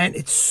 and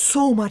it's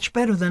so much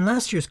better than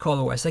last year's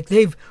ColorOS. Like,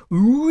 they've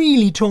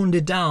really toned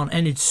it down,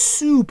 and it's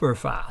super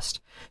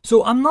fast.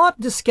 So I'm not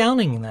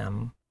discounting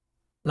them.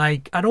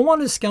 Like, I don't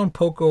want to discount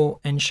Poco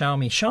and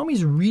Xiaomi.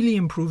 Xiaomi's really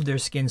improved their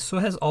skin. So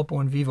has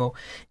Oppo and Vivo.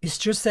 It's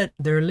just that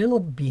they're a little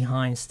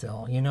behind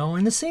still,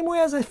 in the same way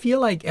as I feel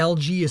like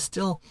LG is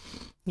still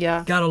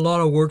got a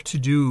lot of work to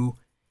do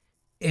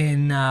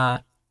in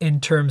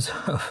terms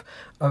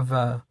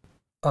of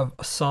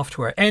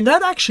software. And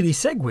that actually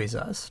segues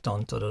us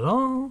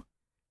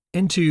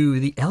into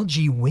the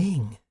LG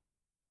Wing,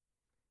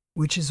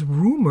 which is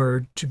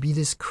rumored to be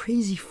this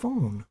crazy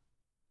phone.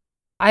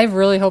 I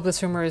really hope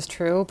this rumor is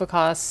true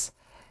because,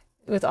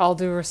 with all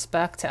due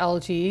respect to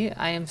LG,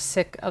 I am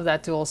sick of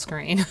that dual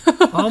screen.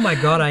 Oh my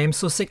God, I am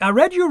so sick. I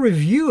read your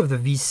review of the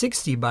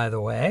V60, by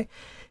the way,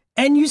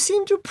 and you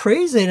seem to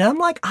praise it. And I'm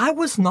like, I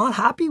was not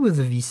happy with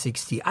the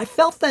V60. I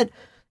felt that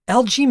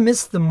LG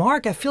missed the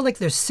mark. I feel like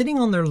they're sitting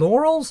on their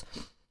laurels.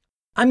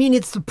 I mean,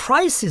 the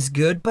price is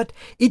good, but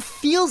it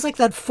feels like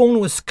that phone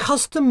was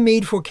custom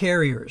made for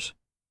carriers,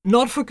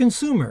 not for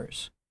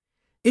consumers.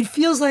 It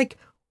feels like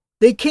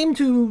they came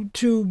to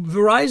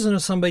Verizon or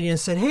somebody and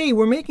said, hey,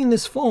 we're making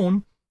this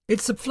phone.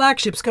 It's a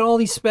flagship. It's got all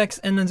these specs.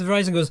 And then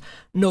Verizon goes,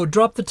 no,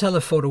 drop the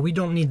telephoto. We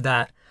don't need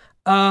that.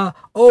 No,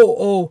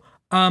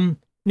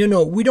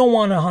 we don't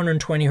want a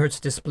 120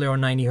 hertz display or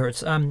 90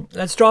 hertz.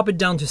 Let's drop it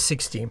down to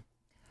 60.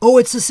 Oh,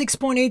 it's a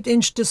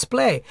 6.8-inch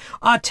display.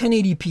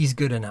 1080p is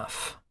good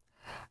enough.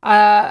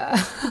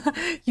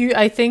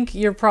 I think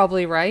you're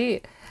probably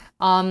right.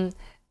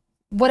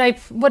 What I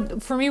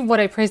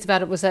praised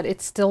about it was that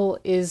it still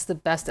is the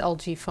best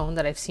LG phone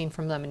that I've seen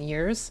from them in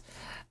years.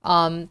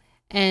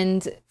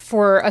 And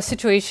for a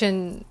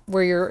situation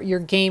where you're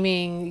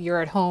gaming,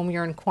 you're at home,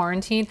 you're in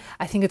quarantine,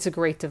 I think it's a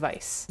great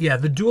device. Yeah,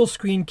 the dual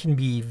screen can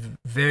be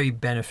very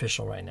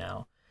beneficial right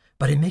now,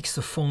 but it makes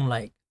the phone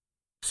like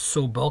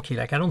so bulky.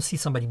 Like, I don't see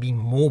somebody being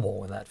mobile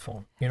with that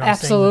phone. You know what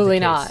Absolutely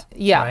I'm saying? not.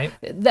 Yeah.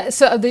 Right?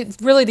 So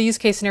the use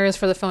case scenarios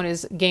for the phone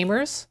is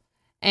gamers.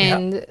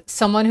 And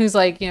someone who's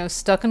like,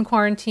 stuck in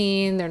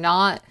quarantine, they're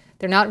not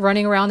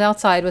running around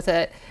outside with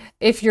it.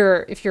 If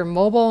you're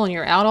mobile and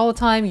you're out all the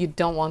time, you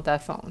don't want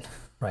that phone.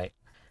 Right.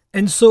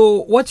 And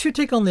so what's your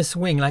take on this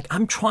Wing? Like,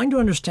 I'm trying to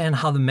understand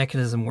how the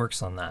mechanism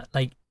works on that.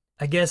 Like,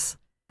 I guess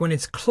when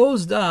it's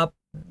closed up,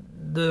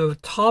 the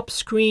top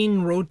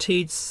screen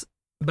rotates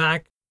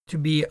back to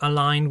be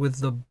aligned with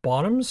the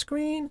bottom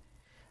screen.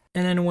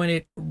 And then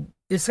when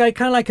it's like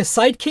kind of like a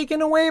sidekick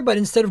in a way, but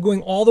instead of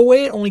going all the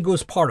way, it only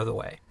goes part of the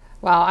way.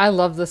 Wow, I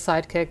love the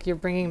sidekick. You're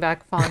bringing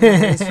back fond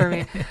memories for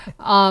me.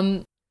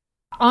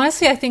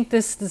 Honestly, I think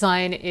this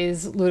design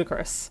is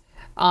ludicrous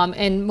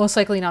and most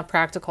likely not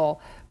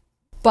practical.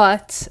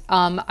 But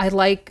I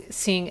like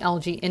seeing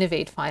LG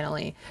innovate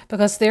finally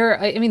because they're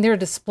a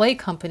display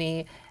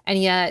company,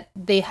 and yet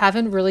they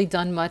haven't really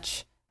done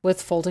much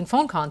with folding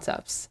phone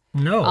concepts.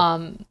 No.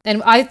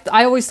 And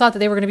I always thought that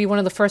they were going to be one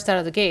of the first out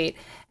of the gate.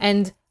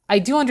 And I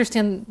do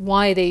understand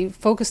why they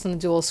focused on the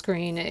dual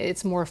screen.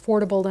 It's more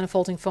affordable than a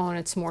folding phone.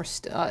 It's more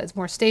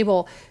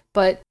stable,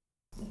 but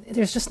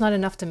there's just not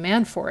enough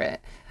demand for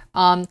it.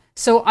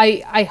 So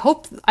I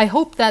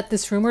hope that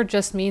this rumor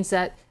just means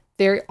that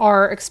they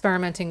are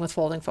experimenting with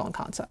folding phone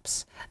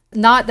concepts.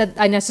 Not that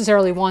I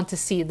necessarily want to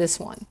see this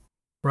one.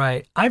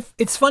 Right.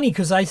 It's funny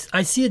because I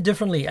see it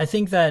differently. I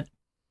think that,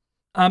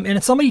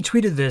 and somebody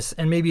tweeted this,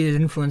 and maybe it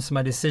influenced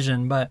my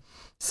decision, but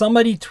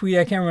somebody tweeted,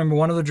 I can't remember,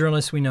 one of the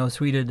journalists we know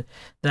tweeted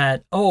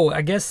that,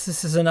 I guess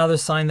this is another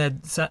sign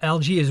that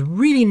LG is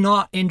really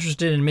not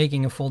interested in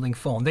making a folding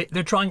phone.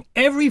 They're trying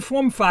every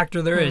form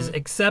factor there is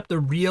except a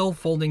real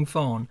folding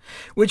phone,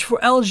 which for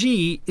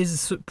LG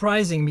is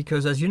surprising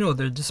because, as you know,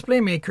 they're a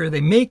display maker,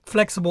 they make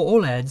flexible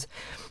OLEDs,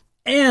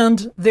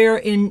 and they're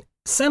in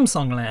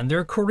Samsung land. They're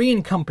a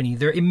Korean company.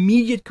 Their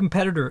immediate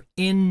competitor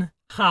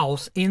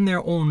in-house in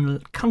their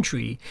own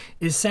country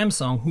is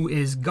Samsung, who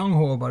is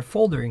gung-ho about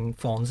folding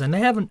phones, and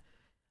I don't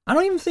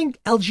even think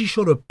LG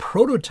showed a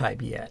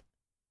prototype yet.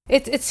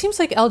 It seems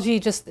like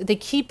LG they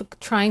keep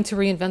trying to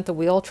reinvent the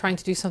wheel, trying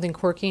to do something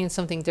quirky and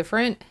something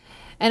different,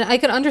 And I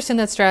can understand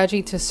that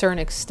strategy to a certain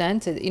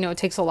extent. It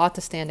takes a lot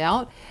to stand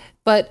out,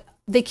 but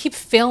they keep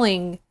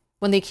failing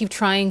when they keep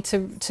trying to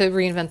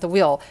reinvent the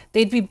wheel.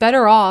 They'd be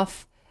better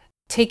off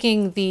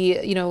taking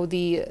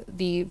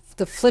the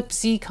Flip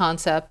Z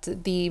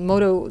concept, the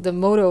Moto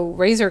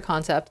Razr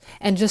concept,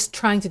 and just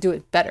trying to do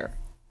it better.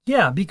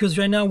 Yeah, because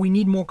right now we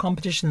need more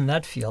competition in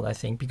that field, I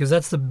think, because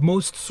that's the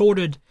most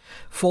sorted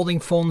folding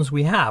phones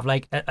we have,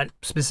 like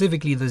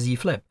specifically the Z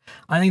Flip.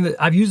 I think that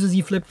I've used the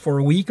Z Flip for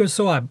a week or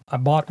so. I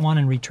bought one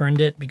and returned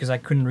it because I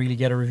couldn't really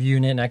get a review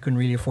in it and I couldn't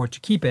really afford to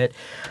keep it.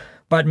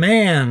 But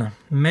man,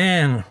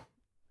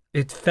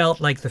 it felt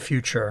like the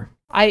future.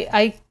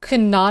 I could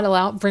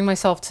not bring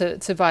myself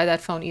to buy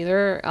that phone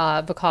either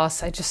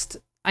because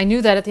I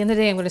knew that at the end of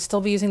the day I'm going to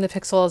still be using the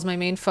Pixel as my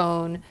main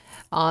phone.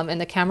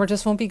 And the camera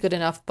just won't be good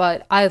enough,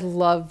 but I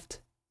loved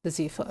the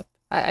Z Flip.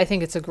 I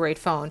think it's a great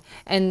phone.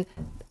 And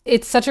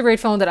it's such a great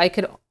phone that I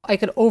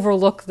could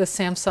overlook the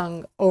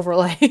Samsung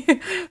overlay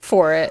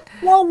for it.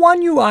 Well,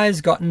 One UI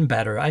has gotten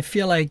better. I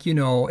feel like,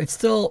 it's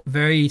still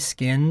very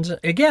skinned.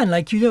 Again,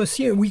 like,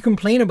 see, we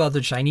complain about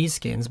the Chinese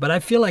skins, but I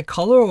feel like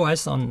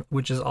ColorOS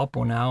which is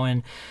Oppo now,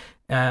 and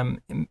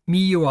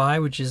MIUI,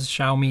 which is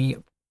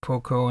Xiaomi,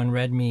 Poco, and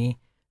Redmi,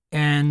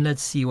 and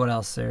let's see what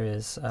else there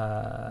is,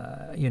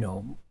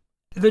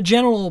 the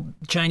general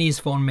Chinese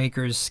phone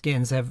makers'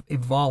 skins have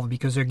evolved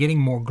because they're getting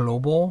more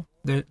global.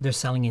 They're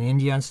selling in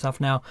India and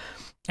stuff now,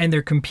 and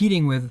they're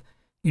competing with,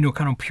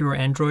 kind of pure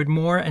Android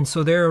more. And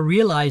so they're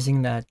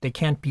realizing that they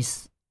can't be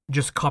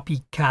just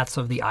copycats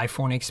of the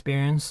iPhone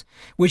experience,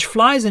 which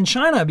flies in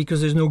China because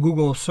there's no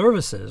Google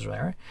services,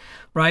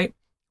 right?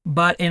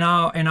 But in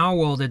our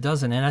world, it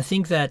doesn't. And I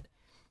think that,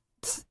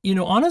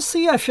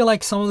 honestly, I feel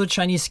like some of the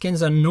Chinese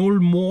skins are no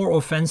more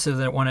offensive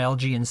than what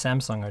LG and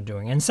Samsung are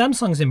doing. And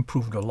Samsung's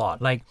improved a lot.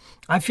 Like,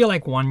 I feel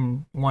like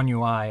One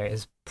UI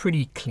is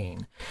pretty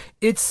clean.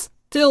 It's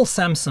still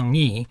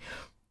Samsung-y,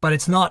 but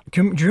it's not.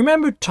 Do you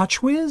remember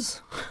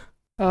TouchWiz?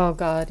 Oh,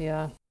 God,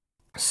 yeah.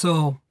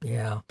 So,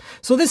 yeah.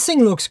 So this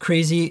thing looks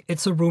crazy.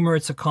 It's a rumor.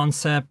 It's a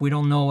concept. We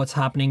don't know what's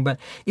happening. But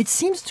it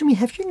seems to me,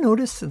 have you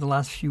noticed in the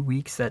last few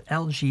weeks that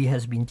LG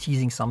has been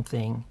teasing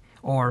something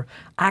or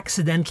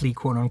accidentally,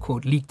 quote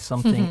unquote, leaked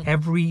something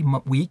every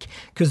week?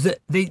 Because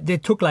they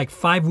took like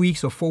 5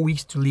 weeks or 4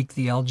 weeks to leak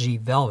the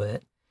LG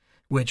Velvet,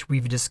 which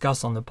we've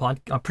discussed on the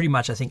pretty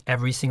much, I think,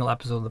 every single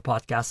episode of the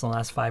podcast in the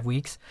last 5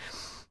 weeks.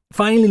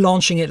 Finally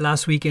launching it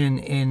last week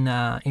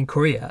in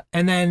Korea.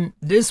 And then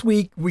this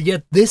week we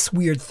get this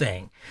weird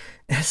thing.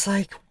 It's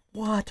like,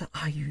 what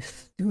are you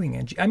doing,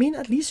 LG? I mean,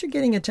 at least you're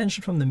getting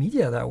attention from the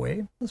media that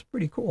way. That's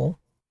pretty cool.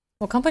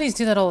 Well, companies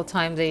do that all the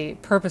time. They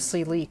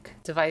purposely leak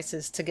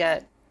devices to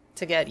get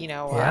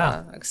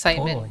excitement,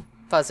 totally.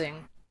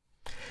 buzzing.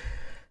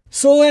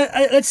 So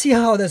let's see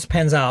how this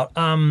pans out.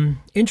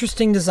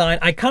 Interesting design.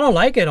 I kind of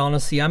like it,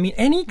 honestly. I mean,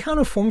 any kind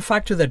of form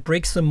factor that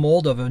breaks the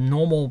mold of a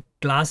normal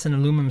glass and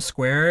aluminum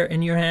square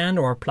in your hand,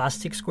 or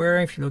plastic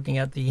square, if you're looking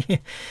at the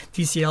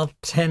TCL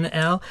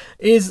 10L,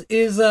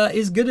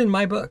 is good in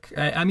my book.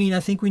 I mean,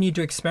 I think we need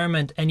to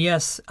experiment. And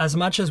yes, as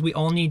much as we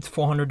all need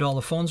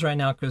 $400 phones right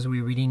now, because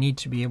we really need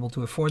to be able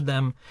to afford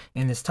them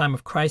in this time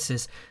of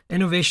crisis,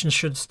 innovation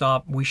should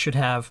stop. We should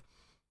have,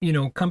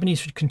 companies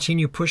should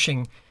continue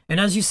pushing. And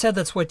as you said,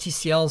 that's why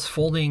TCL's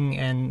folding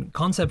and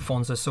concept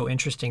phones are so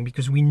interesting,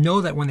 because we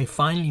know that when they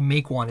finally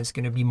make one, it's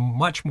going to be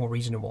much more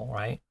reasonable,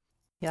 right?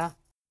 Yeah.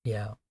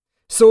 Yeah.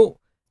 So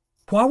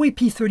Huawei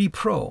P30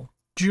 Pro,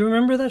 do you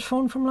remember that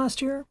phone from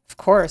last year? Of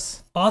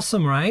course.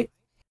 Awesome, right?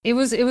 It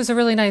was a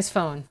really nice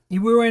phone. We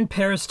were in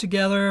Paris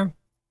together.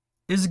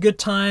 It was good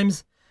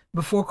times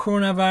before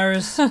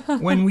coronavirus,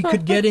 when we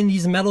could get in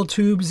these metal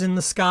tubes in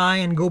the sky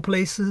and go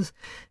places.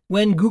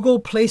 When Google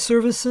Play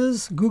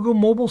services, Google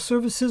mobile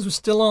services were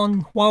still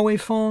on Huawei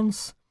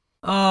phones.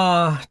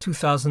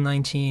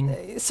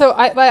 2019. So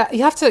you're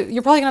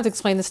probably gonna have to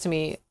explain this to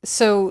me.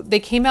 So they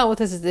came out with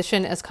this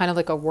edition as kind of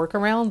like a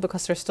workaround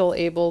because they're still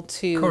able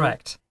to.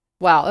 Correct.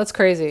 Wow, that's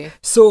crazy.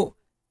 So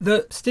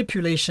the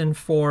stipulation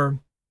for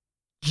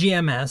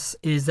GMS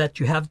is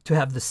that you have to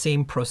have the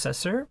same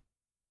processor,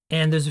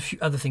 and there's a few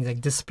other things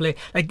like display.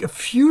 Like a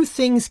few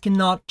things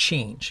cannot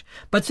change,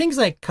 but things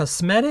like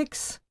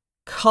cosmetics,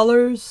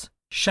 colors,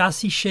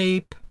 chassis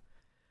shape,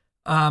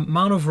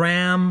 amount of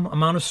RAM,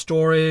 amount of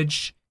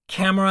storage,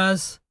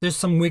 cameras, there's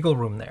some wiggle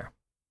room there.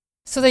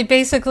 So they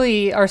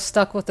basically are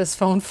stuck with this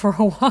phone for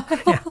a while.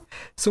 Yeah.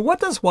 So what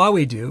does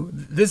Huawei do?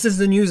 This is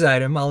the news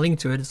item. I'll link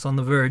to it. It's on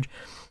The Verge.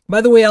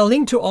 By the way, I'll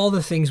link to all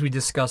the things we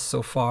discussed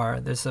so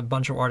far. There's a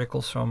bunch of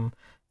articles from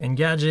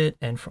Engadget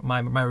and from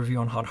my review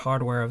on hot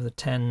hardware of the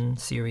 10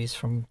 series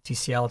from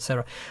TCL,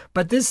 etc.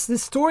 But this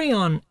story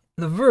on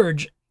The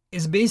Verge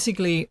is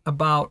basically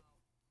about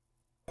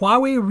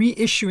Huawei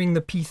reissuing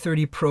the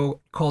P30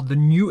 Pro, called the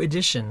New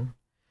Edition.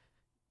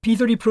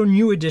 P30 Pro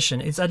New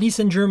Edition. It's at least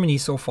in Germany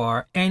so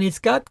far, and it's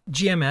got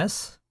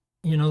GMS,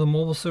 the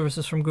mobile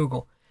services from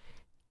Google.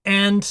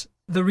 And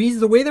the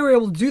way they were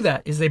able to do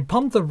that is they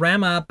pumped the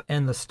RAM up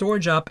and the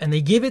storage up, and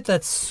they gave it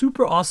that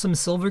super awesome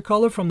silver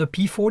color from the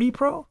P40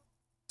 Pro.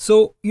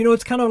 So,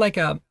 it's kind of like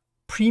a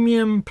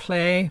premium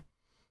play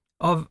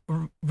of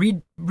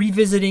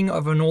revisiting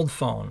of an old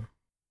phone.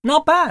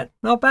 Not bad,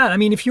 not bad. I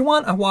mean, if you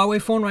want a Huawei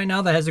phone right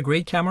now that has a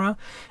great camera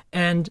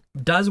and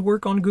does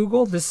work on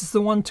Google, this is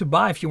the one to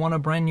buy if you want a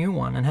brand new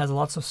one and has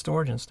lots of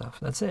storage and stuff.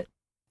 That's it.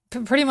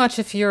 Pretty much,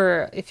 if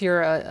you're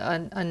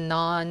a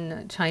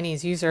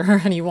non-Chinese user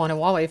and you want a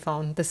Huawei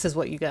phone, this is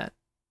what you get.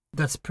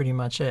 That's pretty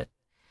much it,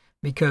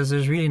 because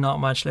there's really not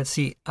much. Let's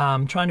see.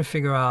 I'm trying to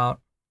figure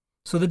out.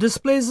 So the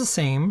display is the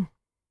same.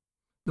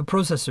 The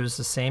processor is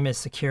the same.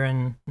 It's the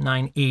Kirin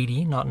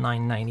 980, not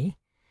 990.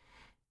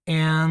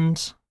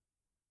 And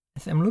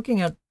I'm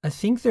looking at, I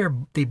think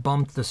they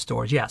bumped the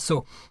storage. Yeah,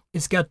 so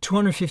it's got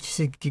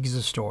 256 gigs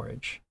of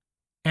storage.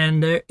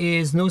 And there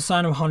is no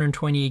sign of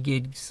 128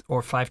 gigs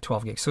or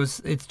 512 gigs. So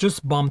it's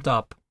just bumped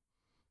up.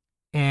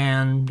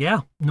 And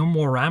yeah, no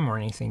more RAM or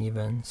anything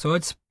even. So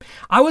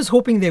I was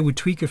hoping they would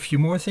tweak a few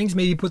more things.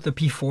 Maybe put the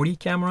P40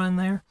 camera in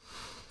there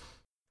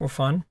for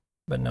fun,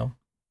 but no.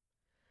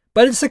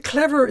 But it's a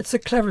clever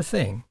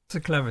thing. It's a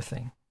clever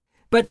thing.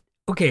 But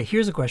okay,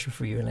 here's a question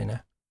for you,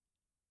 Helena.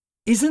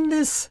 Isn't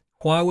this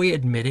Huawei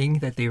admitting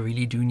that they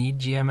really do need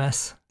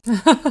GMS?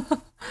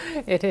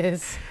 It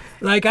is.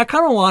 Like, I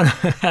kind of want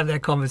to have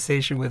that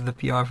conversation with the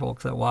PR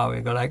folks at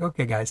Huawei. Go like,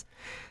 okay, guys,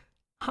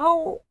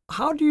 how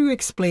do you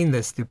explain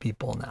this to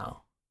people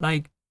now?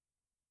 Like,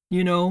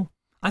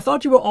 I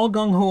thought you were all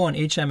gung-ho on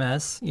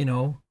HMS,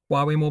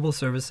 Huawei Mobile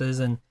Services,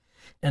 and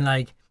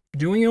like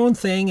doing your own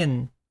thing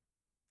and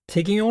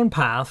taking your own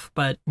path,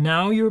 but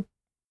now you're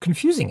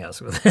confusing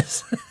us with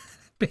this,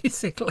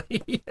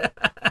 basically.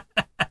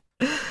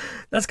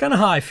 That's kind of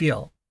how I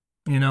feel,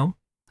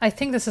 I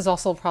think this is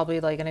also probably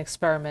like an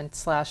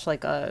experiment /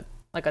 like a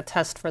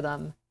test for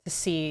them to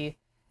see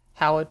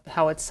how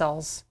it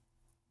sells.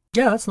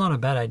 Yeah, that's not a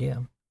bad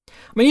idea.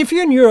 I mean, if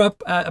you're in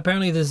Europe,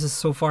 apparently this is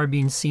so far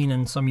being seen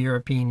in some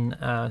European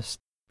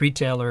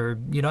retailer.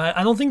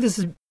 I don't think this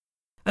is.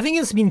 I think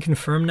it's been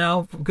confirmed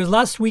now, because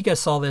last week I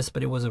saw this,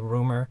 but it was a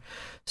rumor.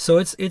 So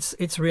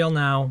it's real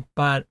now,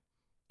 but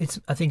it's,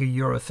 I think, a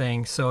Euro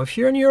thing. So if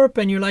you're in Europe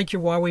and you like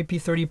your Huawei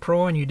P30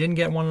 Pro and you didn't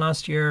get one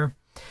last year,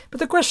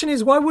 but the question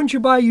is, why wouldn't you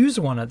buy a used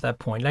one at that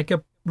point? Like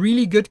a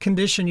really good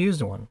condition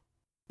used one.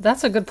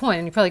 That's a good point,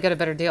 and you probably get a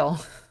better deal.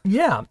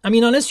 Yeah. I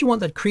mean, unless you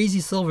want that crazy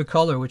silver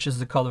color, which is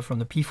the color from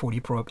the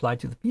P40 Pro applied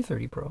to the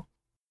P30 Pro.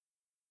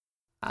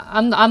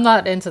 I'm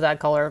not into that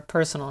color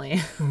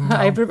personally. No.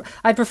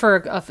 I prefer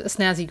a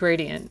snazzy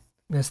gradient.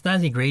 The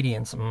snazzy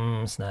gradients.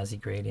 Snazzy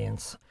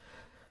gradients.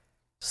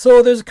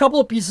 So there's a couple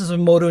of pieces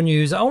of Moto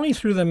news. I only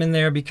threw them in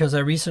there because I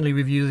recently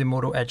reviewed the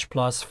Moto Edge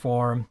Plus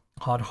for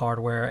Hot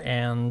Hardware,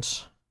 and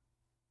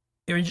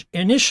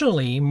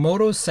initially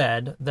Moto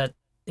said that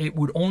it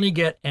would only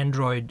get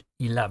Android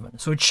 11.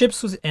 So it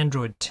ships with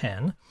Android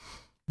 10.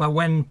 But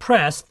when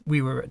pressed, we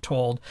were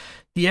told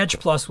the Edge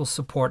Plus will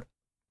support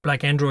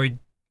like Android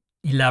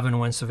 11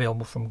 when it's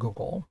available from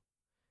Google.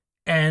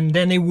 And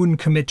then they wouldn't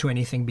commit to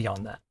anything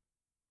beyond that.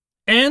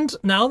 And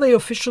now they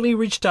officially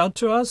reached out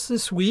to us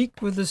this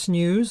week with this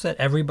news that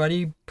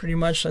everybody pretty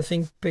much, I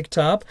think, picked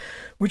up,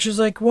 which is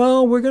like,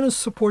 well, we're going to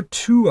support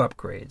 2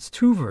 upgrades,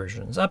 2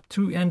 versions, up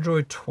to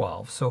Android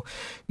 12. So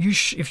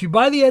if you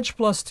buy the Edge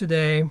Plus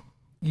today,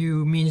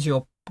 means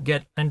you'll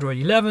get Android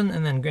 11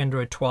 and then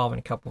Android 12 in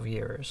a couple of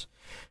years.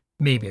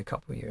 Maybe a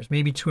couple of years,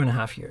 maybe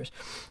 2.5 years.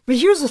 But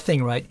here's the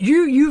thing, right?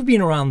 You've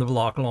been around the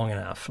block long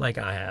enough, like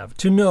I have,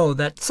 to know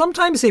that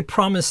sometimes they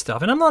promise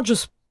stuff. And I'm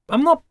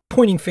not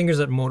pointing fingers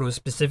at Moto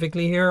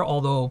specifically here,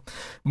 although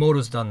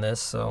Moto's done this,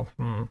 so.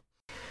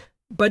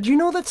 But you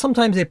know that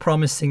sometimes they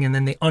promise things and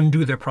then they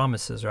undo their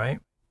promises, right?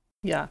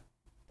 Yeah.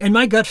 And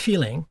my gut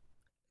feeling,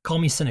 call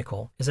me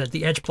cynical, is that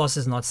the Edge Plus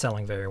is not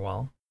selling very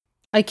well.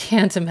 I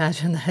can't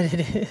imagine that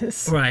it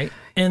is. Right.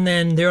 And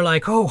then they're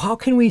like, oh, how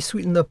can we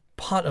sweeten the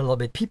pot a little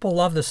bit? People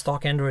love the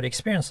stock Android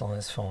experience on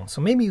this phone.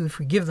 So maybe if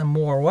we give them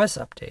more OS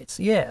updates.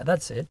 Yeah,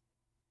 that's it.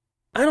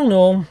 I don't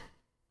know.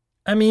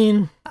 I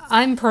mean,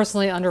 I'm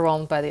personally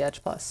underwhelmed by the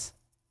Edge Plus.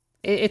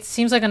 It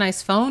seems like a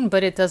nice phone,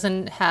 but it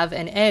doesn't have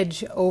an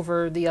edge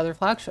over the other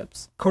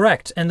flagships.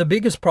 Correct. And the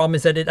biggest problem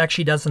is that it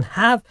actually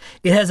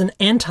it has an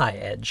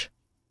anti-edge.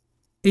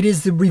 It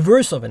is the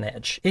reverse of an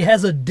edge. It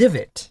has a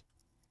divot.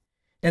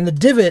 And the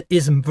divot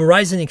is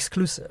Verizon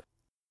exclusive.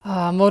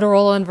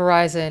 Motorola and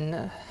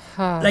Verizon.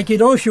 Like,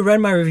 if you read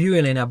my review,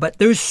 Helena, but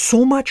there's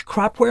so much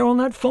crapware on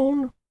that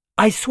phone.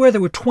 I swear there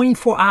were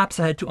 24 apps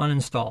I had to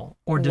uninstall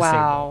or disable.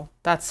 Wow,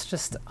 that's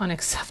just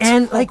unacceptable.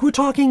 And like, we're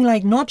talking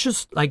like not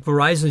just like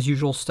Verizon's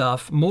usual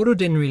stuff. Moto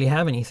didn't really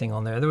have anything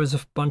on there. There was a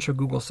bunch of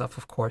Google stuff,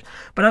 of course.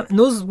 But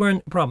those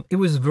weren't a problem. It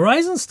was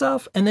Verizon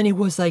stuff, and then it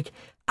was like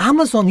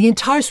Amazon, the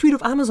entire suite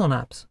of Amazon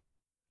apps.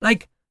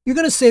 Like, you're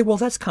going to say, well,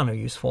 that's kind of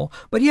useful.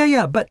 But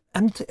yeah, but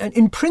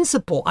in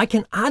principle, I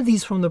can add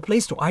these from the Play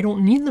Store. I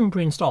don't need them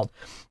pre-installed.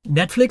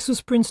 Netflix was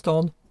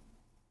pre-installed,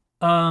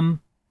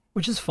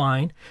 which is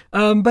fine.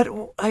 But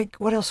like,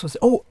 what else was it?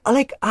 Oh,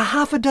 like a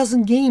half a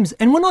dozen games.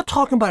 And we're not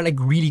talking about like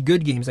really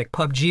good games like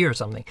PUBG or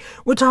something.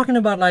 We're talking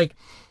about like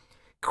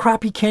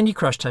crappy Candy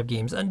Crush type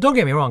games. And don't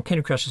get me wrong,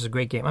 Candy Crush is a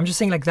great game. I'm just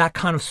saying like that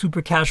kind of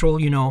super casual,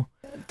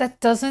 That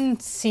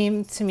doesn't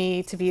seem to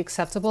me to be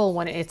acceptable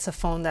when it's a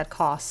phone that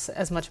costs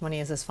as much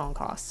money as this phone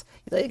costs.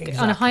 Like Exactly.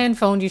 on a high-end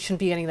phone, you shouldn't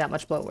be getting that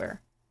much bloatware.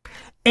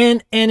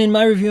 And in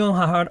my review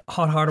on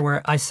hot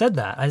hardware, I said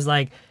that. I was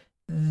like,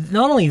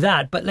 not only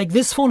that, but like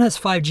this phone has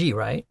 5G,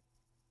 right?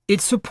 It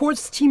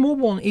supports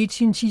T-Mobile and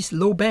AT&T's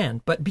low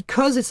band, but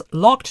because it's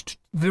locked to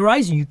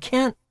Verizon, you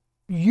can't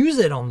use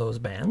it on those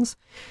bands.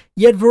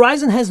 Yet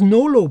Verizon has no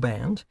low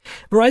band.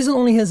 Verizon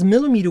only has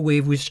millimeter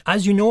wave, which,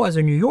 as you know, as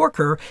a New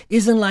Yorker,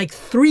 is in like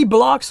 3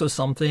 blocks or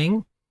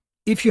something.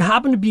 If you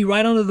happen to be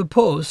right under the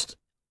post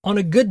on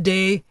a good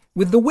day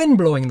with the wind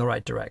blowing in the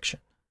right direction.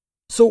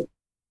 So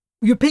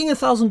you're paying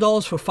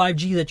 $1,000 for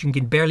 5G that you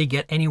can barely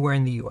get anywhere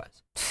in the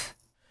US.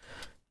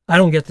 I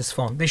don't get this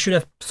phone. They should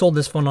have sold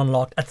this phone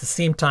unlocked at the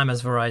same time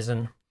as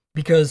Verizon,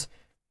 because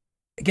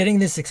getting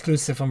this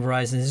exclusive from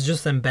Verizon is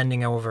just them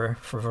bending over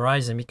for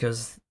Verizon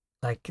because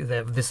like they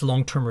have this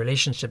long-term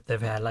relationship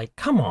they've had. Like,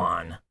 come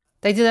on.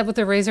 They did that with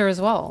the Razor as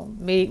well.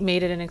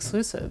 Made it an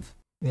exclusive.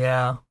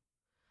 Yeah.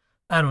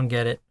 I don't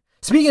get it.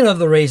 Speaking of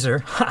the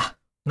Razor,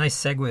 nice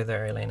segue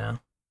there,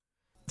 Helena.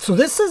 So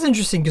this is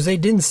interesting because they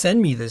didn't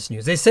send me this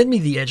news. They sent me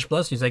the Edge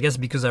Plus news, I guess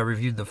because I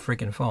reviewed the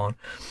freaking phone.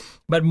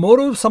 But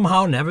Moto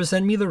somehow never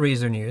sent me the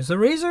Razr news. The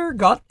Razr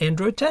got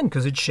Android 10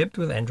 because it shipped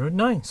with Android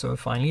 9. So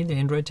finally the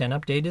Android 10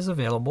 update is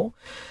available.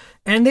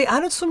 And they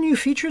added some new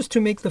features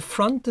to make the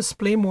front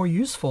display more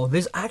useful.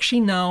 There's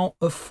actually now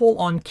a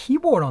full-on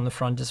keyboard on the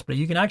front display.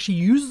 You can actually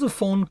use the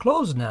phone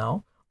closed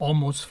now,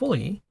 almost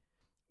fully,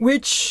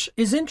 which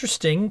is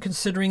interesting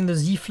considering the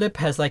Z Flip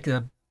has like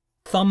a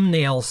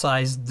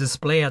thumbnail-sized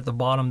display at the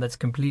bottom that's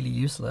completely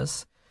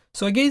useless.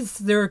 So I guess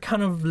they're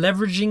kind of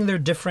leveraging their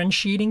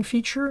differentiating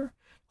feature,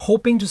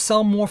 hoping to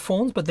sell more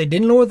phones, but they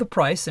didn't lower the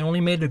price. They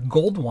only made a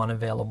gold one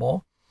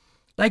available.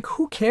 Like,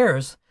 who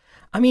cares?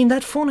 I mean,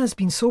 that phone has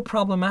been so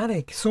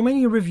problematic. So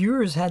many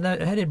reviewers had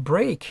it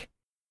break.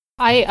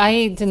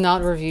 I did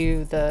not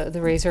review the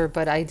Razr,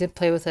 but I did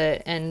play with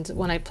it. And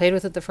when I played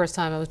with it the first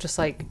time, I was just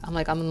like, I'm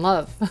in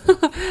love.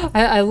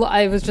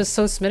 I was just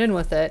so smitten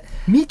with it.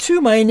 Me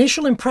too. My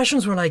initial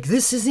impressions were like,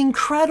 this is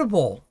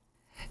incredible.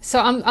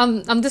 So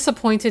I'm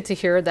disappointed to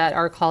hear that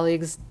our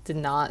colleagues did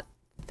not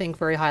think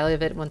very highly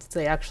of it once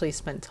they actually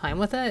spent time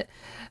with it.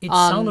 It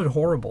sounded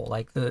horrible.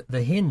 Like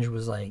the hinge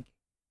was like,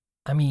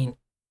 I mean,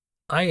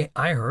 I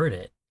heard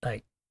it.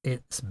 Like,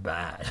 it's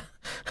bad.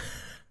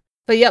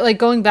 But yeah, like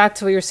going back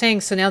to what you're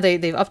saying, so now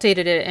they've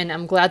updated it, and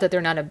I'm glad that they're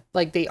not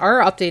they are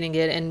updating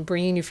it and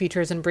bringing new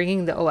features and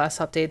bringing the OS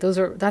update.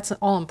 That's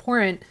all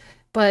important,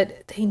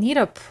 but they need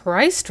a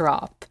price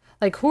drop.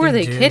 Like, who are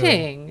they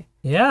kidding?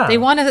 Yeah.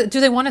 Do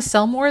they want to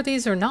sell more of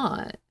these or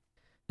not?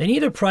 They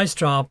need a price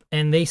drop,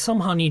 and they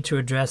somehow need to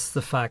address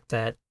the fact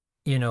that,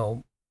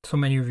 so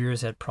many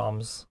reviewers had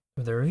problems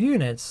with their review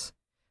units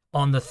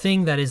on the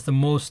thing that is the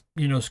most,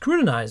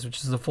 scrutinized, which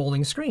is the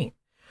folding screen.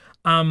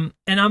 And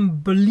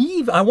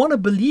I want to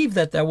believe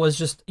that was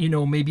just,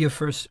 maybe a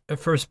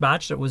first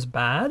batch that was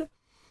bad,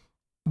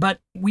 but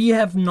we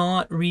have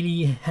not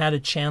really had a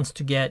chance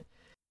to get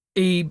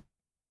a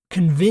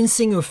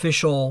convincing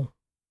official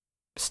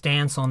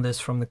stance on this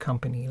from the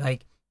company.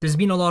 Like, there's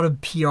been a lot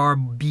of PR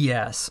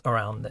BS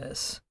around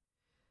this,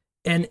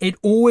 and it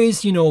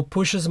always,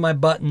 pushes my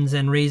buttons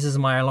and raises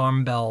my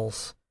alarm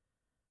bells,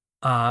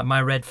 my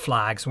red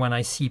flags when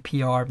I see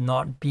PR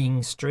not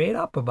being straight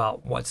up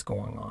about what's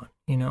going on.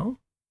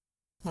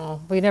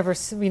 Well, we never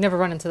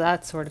run into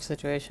that sort of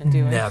situation,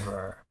 do we?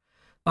 Never.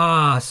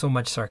 So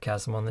much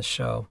sarcasm on this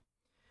show.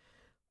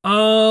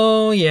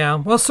 Oh, yeah.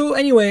 Well, so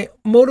anyway,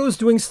 Moto's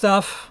doing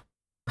stuff.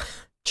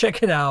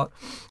 Check it out.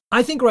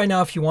 I think right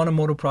now, if you want a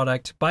Moto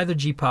product, buy the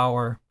G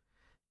Power.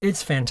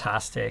 It's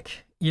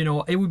fantastic.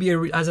 It would be,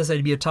 as I said,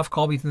 it'd be a tough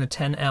call between the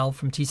 10L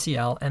from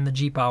TCL and the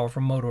G Power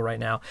from Moto right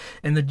now.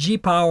 And the G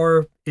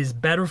Power is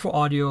better for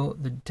audio.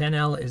 The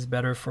 10L is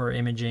better for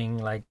imaging.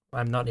 Like,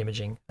 I'm not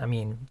imaging. I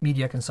mean,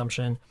 media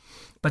consumption.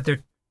 But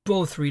they're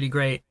both really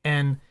great.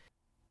 And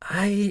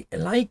I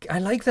like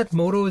that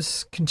Moto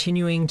is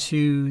continuing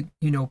to,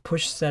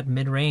 push that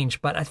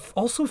mid-range. But I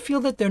also feel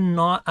that they're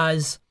not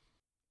as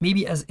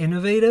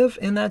innovative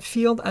in that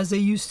field as they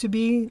used to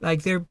be.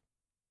 Like, they're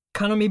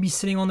kind of maybe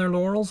sitting on their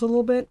laurels a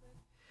little bit.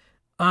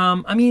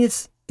 I mean,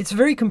 it's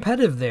very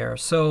competitive there.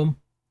 So,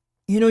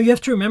 you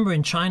have to remember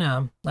in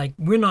China, like,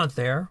 we're not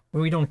there,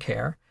 we don't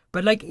care.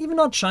 But like, even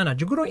not China,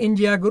 you go to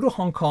India, go to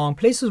Hong Kong,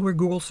 places where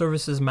Google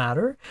services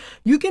matter,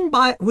 you can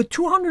buy, with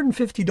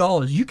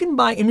 $250, you can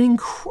buy an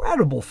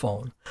incredible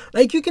phone.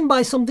 Like, you can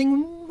buy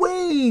something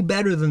way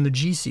better than the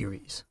G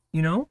series,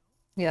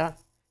 Yeah.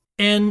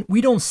 And we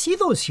don't see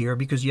those here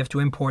because you have to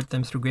import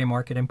them through gray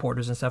market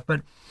importers and stuff.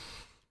 But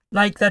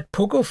like that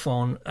Poco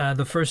phone,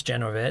 the first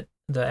gen of it,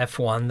 the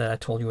F1 that I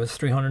told you was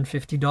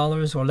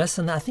 $350 or less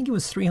than that. I think it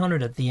was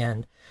 $300 at the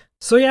end.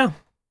 So yeah,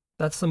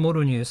 that's the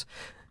Moto news.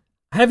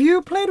 Have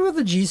you played with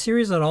the G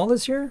series at all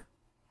this year?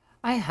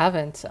 I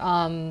haven't.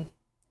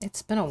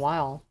 It's been a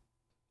while.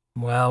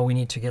 Well, we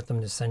need to get them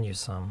to send you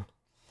some.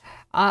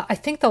 I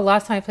think the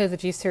last time I played the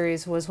G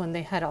series was when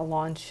they had a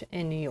launch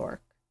in New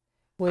York,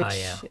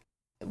 which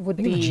would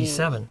be the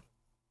G7.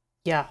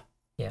 Yeah.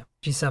 Yeah,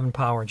 G7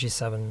 Power,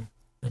 G7,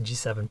 and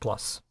G7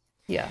 Plus.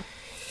 Yeah.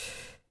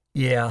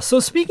 Yeah, so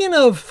speaking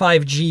of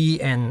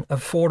 5G and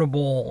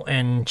affordable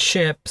and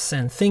chips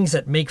and things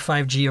that make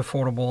 5G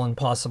affordable and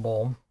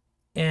possible,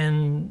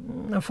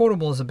 and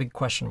affordable is a big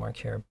question mark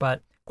here,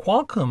 but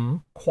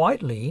Qualcomm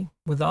quietly,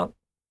 without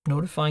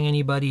notifying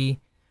anybody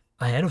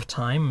ahead of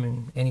time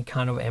and any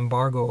kind of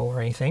embargo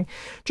or anything,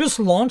 just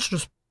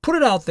put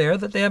it out there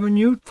that they have a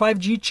new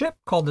 5G chip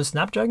called the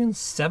Snapdragon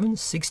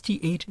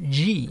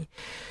 768G.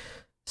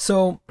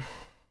 So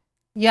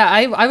Yeah,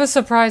 I was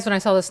surprised when I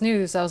saw this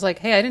news. I was like,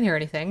 hey, I didn't hear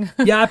anything.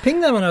 yeah, I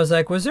pinged them and I was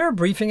like, was there a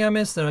briefing I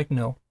missed? They're like,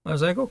 no. I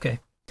was like, okay.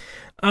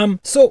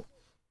 So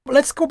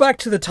let's go back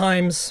to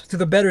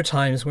the better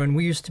times when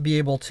we used to be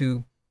able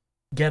to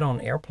get on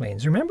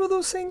airplanes. Remember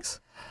those things?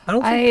 I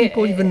don't think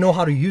people even know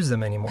how to use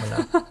them anymore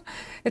now.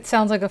 It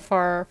sounds like a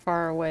far,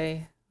 far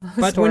away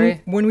But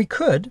story. when we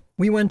could,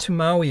 we went to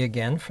Maui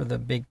again for the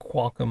big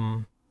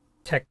Qualcomm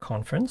tech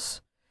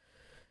conference.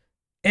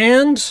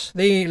 And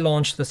they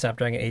launched the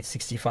Snapdragon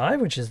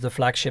 865, which is the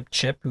flagship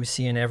chip we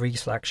see in every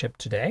flagship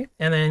today.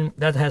 And then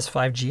that has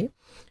 5G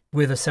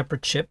with a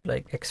separate chip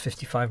like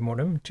X55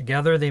 modem.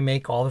 Together, they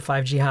make all the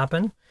 5G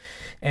happen.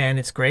 And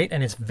it's great,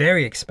 and it's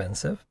very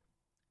expensive.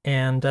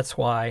 And that's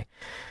why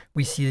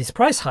we see these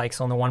price hikes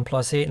on the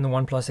OnePlus 8 and the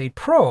OnePlus 8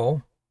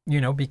 Pro,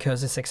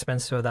 because it's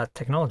expensive of that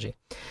technology.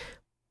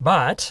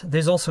 But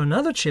there's also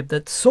another chip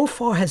that so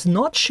far has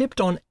not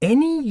shipped on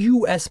any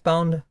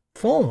US-bound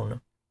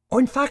phone. Or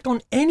in fact,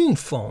 on any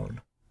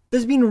phone.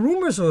 There's been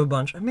rumors of a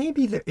bunch.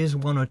 Maybe there is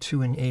one or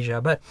two in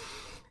Asia, but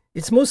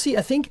it's mostly,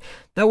 I think,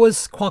 that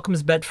was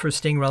Qualcomm's bet for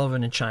staying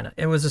relevant in China.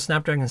 It was a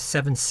Snapdragon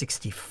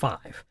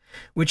 765,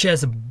 which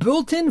has a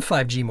built-in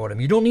 5G modem.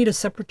 You don't need a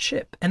separate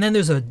chip. And then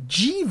there's a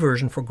G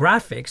version for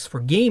graphics, for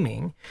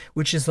gaming,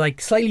 which is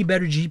like slightly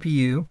better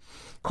GPU,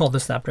 called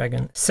the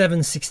Snapdragon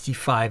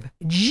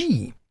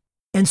 765G.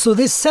 And so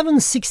this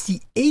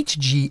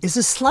 768G is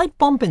a slight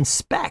bump in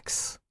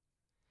specs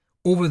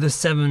over the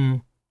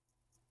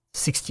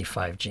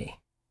 765G.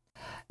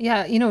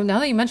 Yeah, now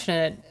that you mention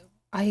it,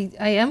 I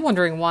am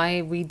wondering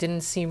why we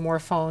didn't see more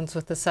phones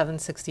with the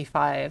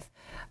 765.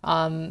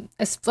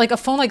 It's like a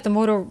phone like the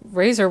Moto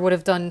Razr would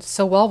have done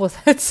so well with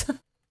it.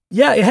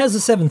 Yeah, it has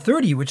the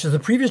 730, which is the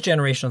previous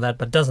generation of that,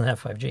 but doesn't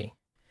have 5G.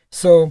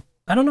 So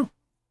I don't know.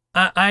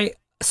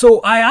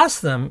 So I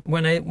asked them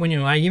when I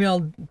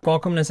emailed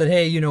Qualcomm and I said,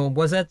 hey,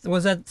 was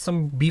that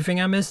some beefing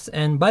I missed?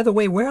 And by the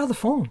way, where are the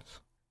phones?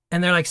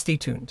 And they're like, stay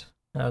tuned.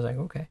 And I was like,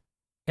 okay.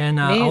 And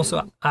I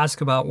also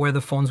asked about where the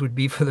phones would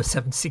be for the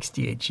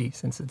 768G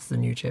since it's the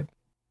new chip.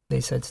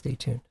 They said, stay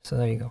tuned. So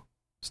there you go.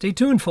 Stay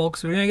tuned,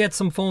 folks. We're going to get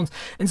some phones.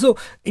 And so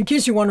in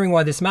case you're wondering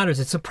why this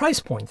matters, it's a price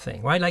point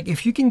thing, right? Like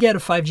if you can get a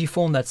 5G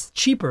phone that's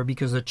cheaper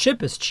because the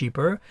chip is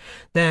cheaper,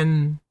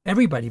 then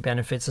everybody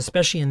benefits,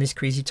 especially in these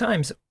crazy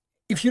times.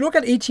 If you look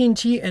at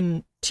AT&T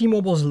and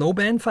T-Mobile's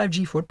low-band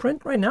 5G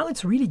footprint right now,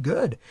 it's really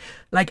good.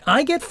 Like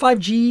I get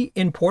 5G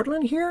in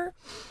Portland here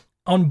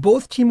on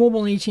both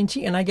T-Mobile and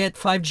AT&T, and I get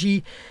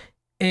 5G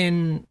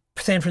in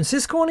San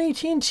Francisco on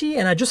AT&T,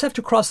 and I just have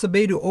to cross the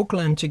bay to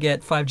Oakland to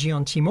get 5G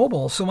on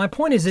T-Mobile. So my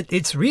point is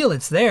it's real,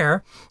 it's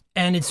there,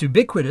 and it's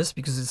ubiquitous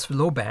because it's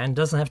low band. It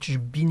doesn't have to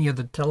be near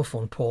the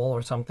telephone pole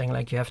or something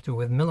like you have to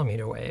with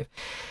millimeter wave.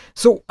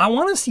 So I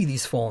want to see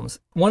these phones.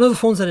 One of the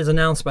phones that is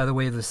announced, by the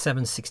way, the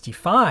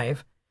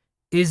 765,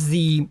 is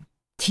the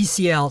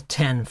TCL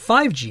 10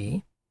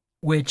 5G,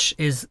 which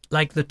is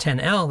like the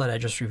 10L that I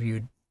just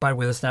reviewed, but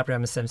with a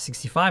Snapdragon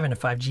 765 and a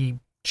 5G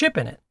chip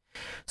in it.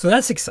 So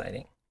that's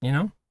exciting,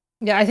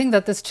 Yeah, I think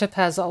that this chip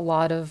has a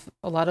lot of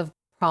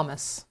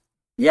promise.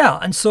 Yeah,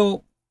 and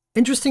so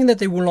interesting that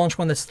they will launch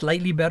one that's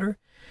slightly better.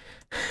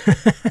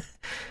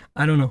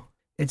 I don't know.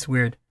 It's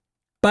weird.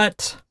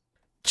 But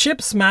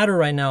chips matter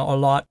right now a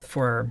lot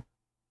for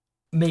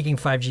making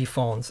 5G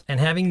phones, and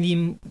having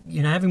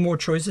more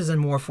choices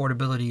and more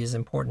affordability is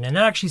important. And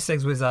that actually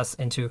segues us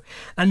into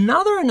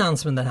another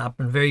announcement that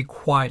happened very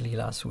quietly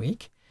last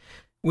week,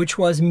 which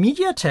was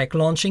MediaTek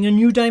launching a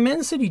new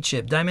Dimensity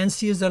chip.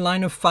 Dimensity is their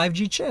line of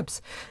 5G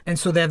chips. And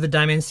so they have the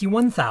Dimensity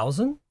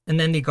 1000, and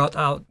then they got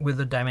out with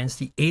the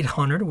Dimensity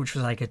 800, which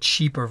was like a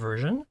cheaper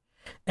version.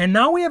 And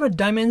now we have a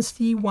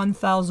Dimensity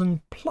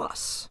 1000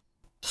 Plus.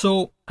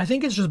 So I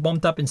think it's just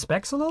bumped up in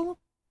specs a little.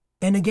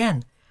 And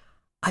again,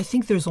 I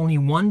think there's only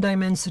one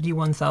Dimensity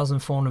 1000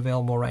 phone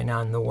available right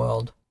now in the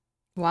world.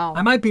 Wow.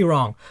 I might be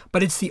wrong,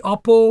 but it's the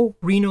Oppo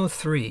Reno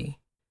 3.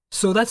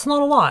 So that's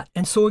not a lot.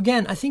 And so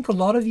again, I think a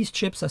lot of these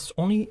chips are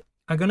going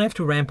to have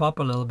to ramp up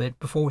a little bit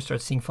before we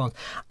start seeing phones.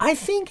 I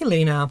think,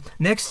 Helena,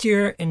 next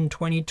year in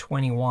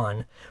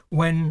 2021,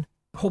 when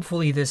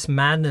hopefully this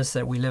madness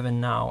that we live in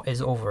now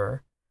is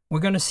over, we're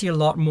going to see a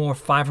lot more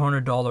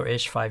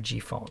 $500-ish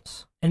 5G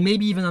phones. And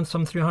maybe even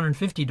some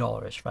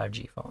 $350-ish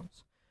 5G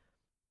phones.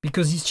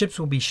 Because these chips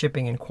will be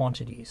shipping in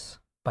quantities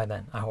by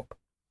then, I hope.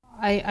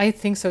 I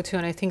think so too,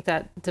 and I think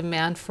that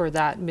demand for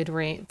the mid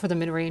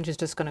range is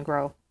just going to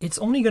grow. It's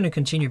only going to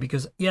continue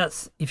because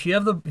yes, if you're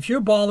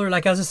a baller,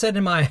 like as I said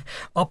in my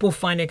Oppo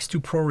Find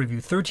X2 Pro review,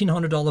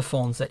 $1,300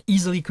 phones that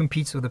easily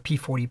competes with the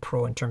P40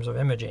 Pro in terms of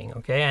imaging,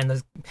 okay, and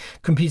this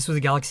competes with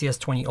the Galaxy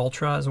S20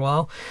 Ultra as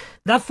well.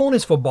 That phone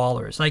is for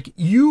ballers. Like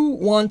you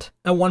want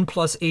a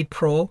OnePlus 8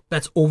 Pro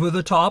that's over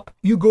the top,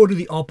 you go to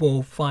the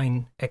Oppo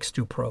Find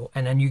X2 Pro,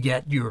 and then you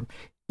get your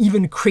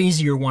even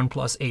crazier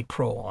OnePlus 8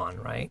 Pro on,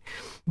 right?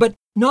 But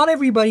not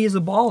everybody is a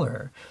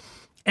baller.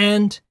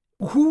 And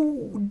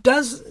who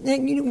does,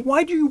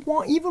 why do you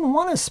even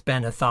want to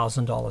spend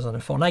 $1,000 on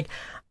a phone? Like,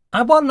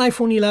 I bought an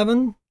iPhone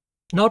 11,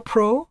 not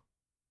Pro,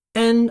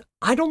 and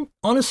I don't,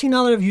 honestly,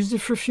 now that I've used it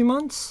for a few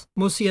months,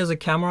 mostly as a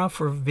camera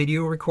for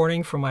video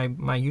recording for my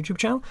YouTube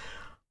channel,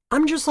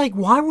 I'm just like,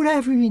 why would I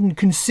have even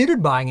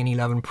considered buying an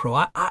 11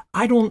 Pro?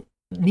 I don't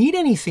need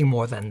anything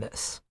more than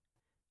this.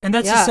 And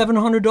that's a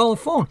 $700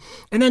 phone.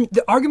 And then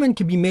the argument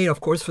can be made,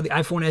 of course, for the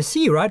iPhone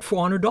SE, right?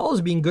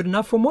 $400 being good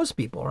enough for most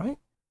people, right?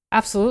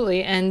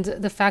 Absolutely. And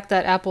the fact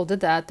that Apple did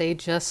that, they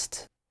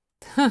just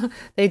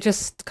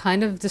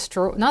kind of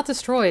not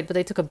destroyed, but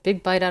they took a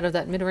big bite out of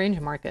that mid-range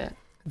market.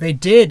 They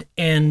did,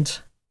 and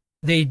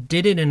they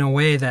did it in a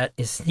way that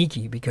is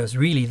sneaky because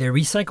really they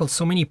recycled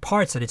so many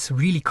parts that it's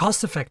really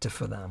cost-effective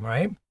for them,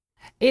 right?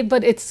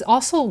 But it's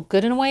also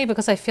good in a way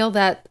because I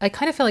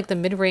kind of feel like the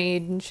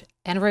mid-range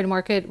Android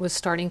market was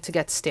starting to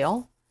get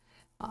stale.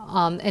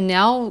 And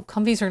now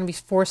companies are going to be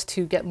forced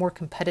to get more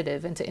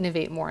competitive and to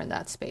innovate more in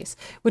that space,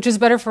 which is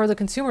better for the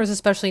consumers,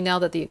 especially now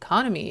that the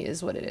economy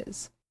is what it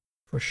is.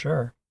 For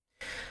sure.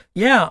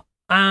 Yeah.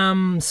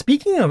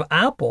 Speaking of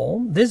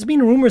Apple, there's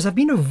been rumors. I've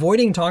been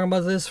avoiding talking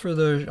about this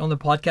on the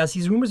podcast.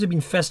 These rumors have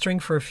been festering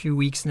for a few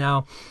weeks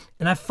now.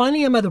 And I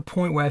finally am at the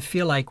point where I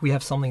feel like we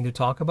have something to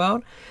talk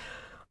about.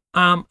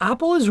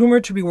 Apple is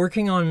rumored to be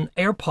working on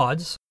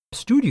AirPods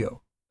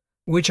Studio,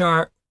 which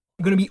are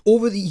going to be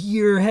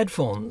over-the-ear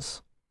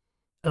headphones,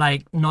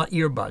 like not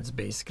earbuds,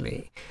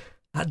 basically.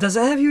 Does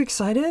that have you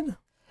excited?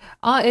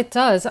 It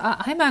does.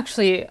 I'm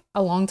actually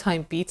a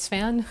longtime Beats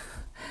fan.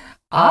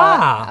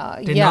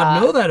 Did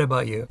not know that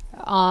about you.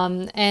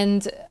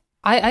 And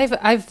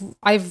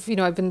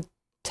I've been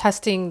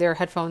testing their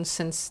headphones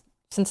since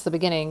the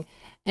beginning,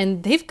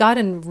 and they've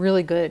gotten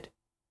really good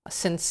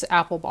since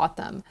Apple bought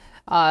them.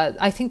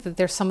 I think that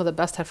they're some of the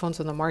best headphones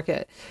on the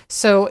market.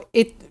 So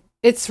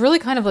it's really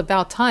kind of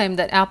about time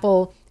that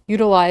Apple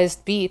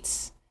utilized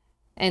Beats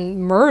and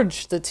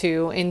merged the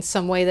two in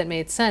some way that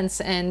made sense.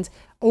 And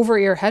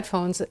over-ear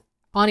headphones,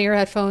 on-ear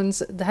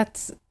headphones,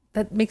 that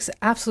makes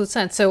absolute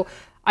sense. So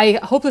I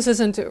hope this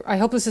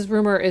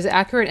rumor is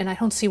accurate, and I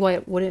don't see why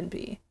it wouldn't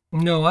be.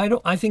 No, I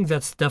don't. I think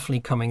that's definitely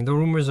coming. The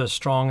rumors are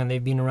strong and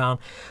they've been around.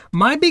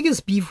 My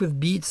biggest beef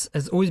with Beats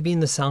has always been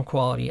the sound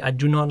quality. I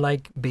do not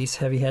like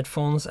bass-heavy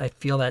headphones. I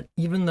feel that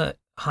even the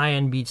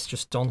high-end Beats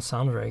just don't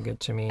sound very good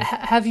to me.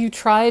 Have you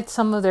tried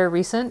some of their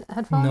recent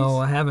headphones? No,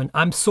 I haven't.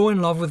 I'm so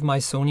in love with my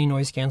Sony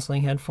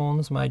noise-canceling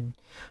headphones, my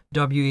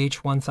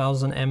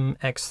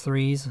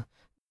WH-1000MX3s,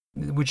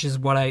 which is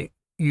what I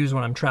use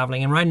when I'm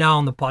traveling. And right now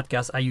on the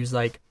podcast, I use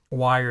like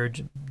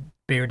wired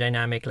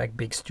Beyerdynamic, like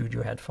big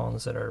studio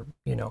headphones that are,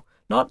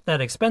 not that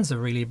expensive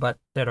really, but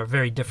that are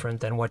very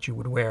different than what you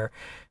would wear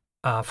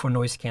for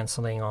noise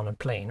canceling on a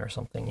plane or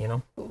something,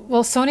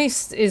 Well, Sony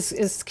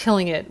is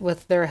killing it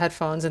with their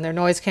headphones and their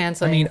noise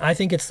canceling. I mean, I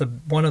think it's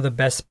one of the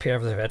best pair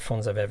of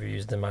headphones I've ever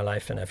used in my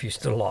life, and I've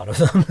used a lot of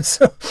them.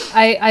 So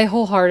I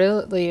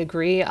wholeheartedly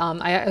agree.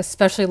 I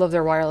especially love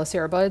their wireless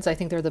earbuds. I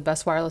think they're the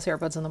best wireless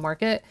earbuds on the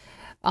market.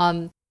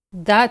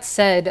 That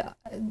said,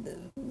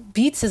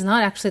 Beats is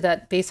not actually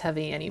that bass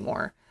heavy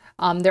anymore.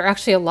 They're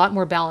actually a lot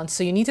more balanced.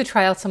 So you need to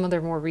try out some of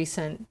their more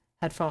recent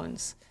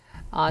headphones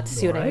to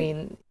see what I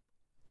mean.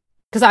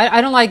 Because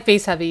I don't like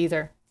bass heavy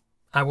either.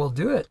 I will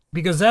do it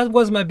because that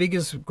was my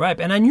biggest gripe.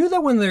 And I knew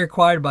that when they're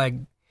acquired by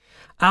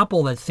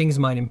Apple that things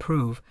might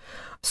improve.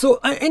 So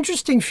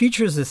interesting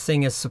features this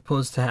thing is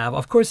supposed to have.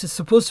 Of course, it's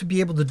supposed to be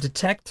able to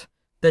detect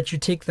that you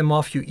take them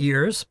off your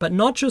ears, but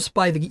not just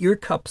by the ear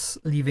cups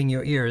leaving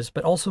your ears,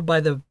 but also by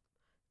the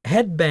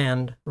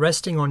headband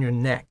resting on your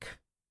neck,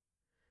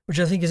 which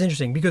I think is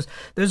interesting because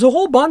there's a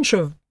whole bunch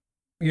of,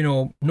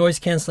 noise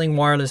canceling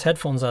wireless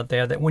headphones out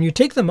there that when you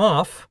take them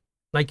off,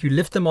 like you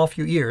lift them off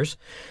your ears,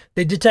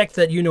 they detect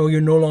that,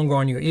 you're no longer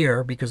on your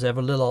ear because they have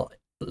a little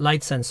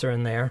light sensor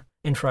in there,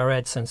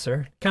 infrared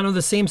sensor, kind of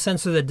the same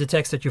sensor that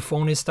detects that your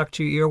phone is stuck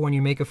to your ear when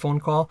you make a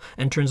phone call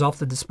and turns off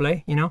the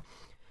display,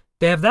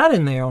 They have that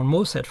in there on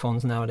most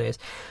headphones nowadays.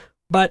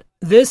 But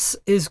this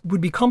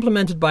would be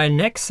complemented by a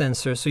neck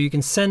sensor, so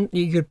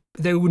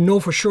they would know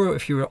for sure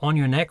if you're on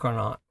your neck or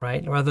not,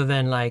 right? Rather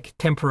than like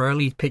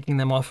temporarily picking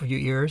them off of your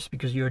ears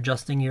because you're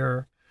adjusting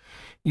your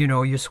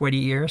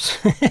sweaty ears.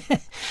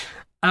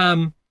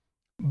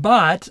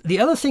 But the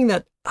other thing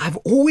that I've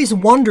always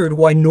wondered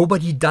why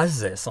nobody does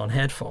this on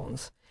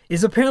headphones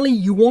is apparently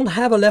you won't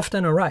have a left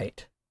and a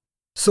right.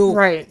 So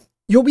right.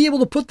 You'll be able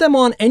to put them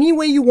on any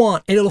way you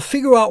want, and it'll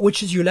figure out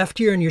which is your left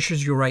ear and which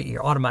is your right ear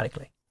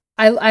automatically.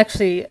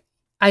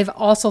 I I've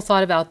also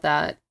thought about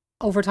that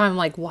over time.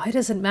 Like, why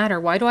does it matter?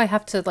 Why do I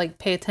have to like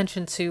pay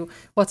attention to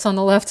what's on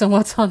the left and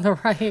what's on the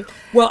right?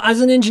 Well,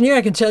 as an engineer,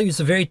 I can tell you it's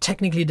a very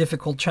technically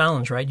difficult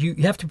challenge, right? You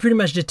have to pretty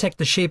much detect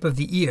the shape of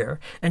the ear.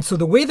 And so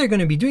the way they're going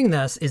to be doing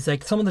this is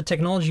like some of the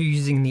technology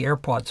using in the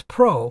AirPods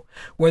Pro,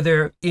 where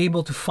they're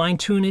able to fine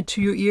tune it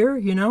to your ear,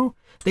 you know?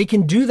 They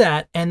can do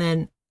that and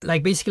then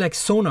like basically like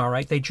sonar,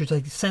 right? They just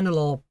like send a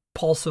little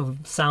pulse of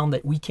sound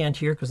that we can't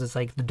hear because it's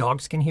like the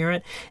dogs can hear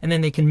it. And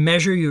then they can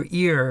measure your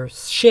ear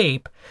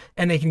shape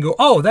and they can go,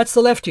 oh, that's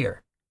the left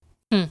ear.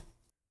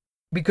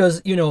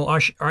 Because, you know,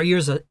 our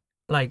ears are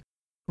like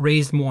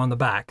raised more on the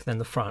back than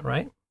the front,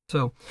 right?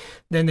 So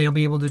then they'll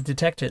be able to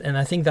detect it. And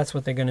I think that's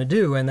what they're going to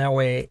do. And that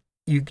way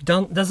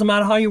doesn't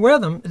matter how you wear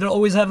them. It'll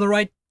always have the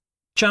right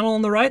channel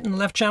on the right and the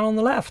left channel on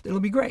the left. It'll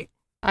be great.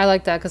 I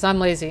like that because I'm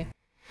lazy.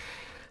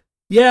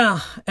 Yeah,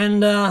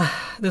 and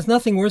there's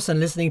nothing worse than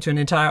listening to an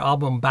entire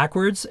album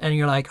backwards, and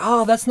you're like,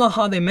 oh, that's not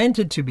how they meant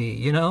it to be,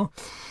 you know?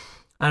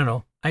 I don't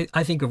know.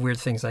 I think of weird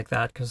things like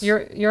that because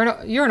You're an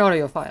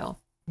audiophile.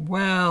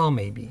 Well,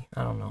 maybe.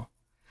 I don't know.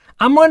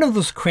 I'm one of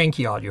those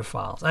cranky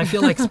audiophiles. I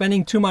feel like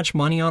spending too much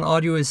money on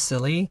audio is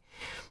silly,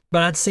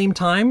 but at the same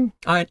time,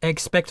 I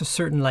expect a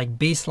certain like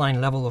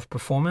baseline level of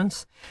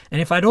performance, and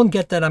if I don't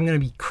get that, I'm going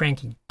to be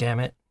cranky, damn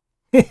it.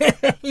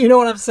 You know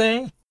what I'm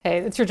saying? Hey,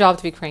 it's your job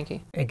to be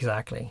cranky.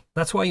 Exactly.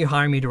 That's why you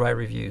hire me to write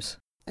reviews.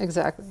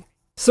 Exactly.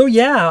 So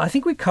yeah, I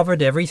think we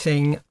covered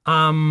everything.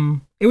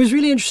 It was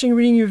really interesting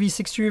reading your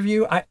V60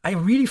 review. I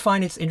really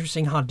find it's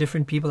interesting how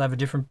different people have a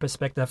different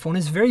perspective. That phone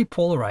is very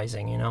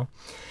polarizing, you know.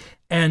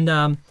 And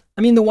I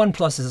mean, the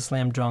OnePlus is a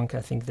slam dunk, I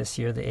think, this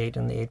year, the 8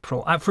 and the 8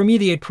 Pro. For me,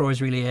 the 8 Pro is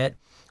really it.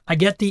 I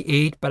get the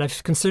 8, but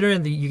I've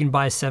considered that you can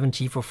buy a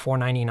 7T for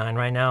 $499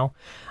 right now.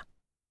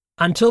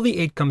 Until the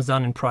 8 comes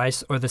down in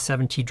price or the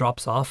 7T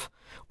drops off,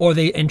 or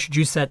they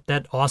introduce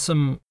that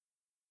awesome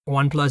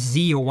OnePlus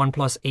Z or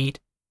OnePlus 8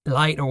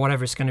 Lite or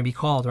whatever it's going to be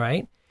called,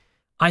 right?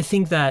 I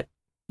think that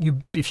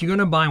if you're going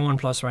to buy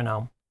OnePlus right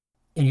now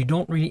and you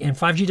don't really, and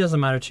 5G doesn't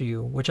matter to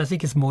you, which I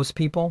think is most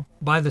people,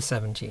 buy the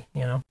 7T,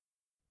 you know?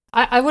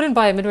 I wouldn't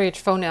buy a mid-range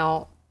phone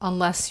now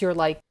unless you're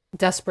like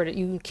desperate.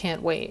 You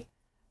can't wait.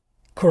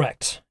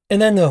 Correct.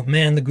 And then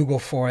the Google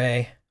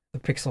 4A, the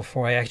Pixel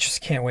 4A, I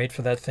just can't wait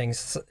for that thing.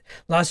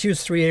 Last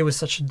year's 3A was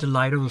such a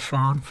delight of a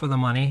phone for the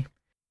money.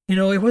 You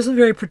know, it wasn't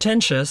very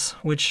pretentious,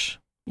 which,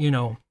 you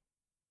know,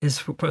 is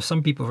for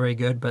some people very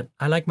good, but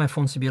I like my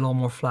phones to be a little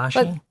more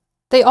flashy. But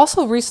they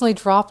also recently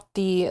dropped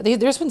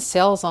there's been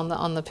sales on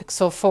the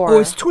Pixel 4. Oh,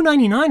 it's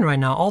 $299 right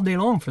now, all day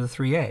long for the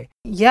 3A.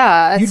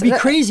 Yeah. You'd be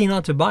crazy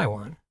not to buy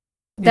one.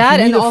 That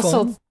and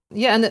also,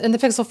 yeah, and the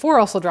Pixel 4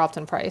 also dropped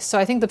in price. So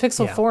I think the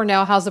Pixel 4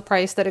 now has the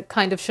price that it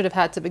kind of should have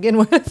had to begin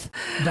with.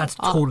 That's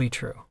totally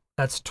true.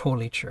 That's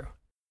totally true.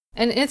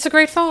 And it's a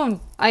great phone.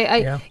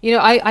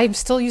 I'm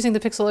still using the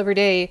Pixel every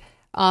day.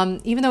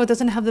 Even though it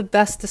doesn't have the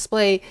best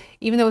display,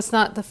 even though it's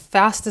not the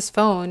fastest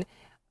phone,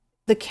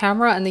 the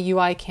camera and the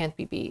UI can't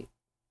be beat.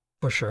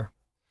 For sure.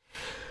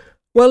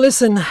 Well,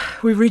 listen,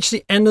 we've reached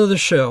the end of the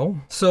show.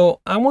 So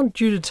I want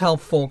you to tell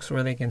folks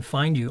where they can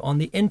find you on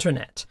the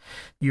internet,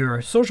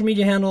 your social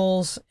media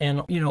handles,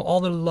 and, you know, all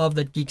the love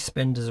that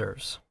GeekSpin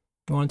deserves.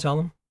 You want to tell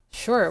them?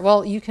 Sure.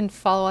 Well, you can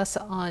follow us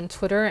on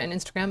Twitter and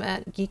Instagram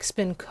at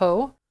GeekSpin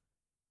Co.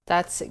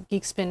 That's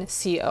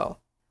GeekSpin Co.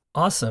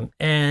 Awesome.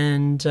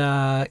 And,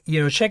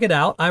 check it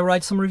out. I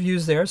write some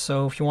reviews there.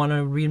 So if you want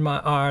to read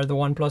the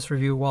OnePlus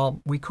review, well,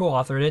 we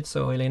co-authored it.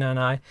 So Helena and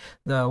I,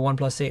 the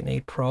OnePlus 8 and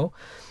 8 Pro.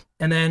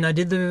 And then I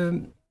did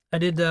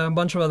a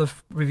bunch of other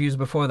reviews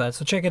before that.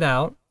 So check it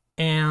out.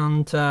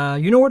 And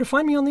you know where to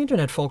find me on the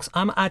internet, folks.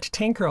 I'm at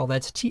Tankgirl.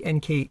 That's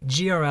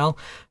TNKGRL.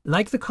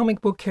 Like the comic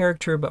book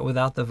character, but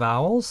without the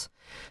vowels.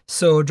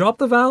 So drop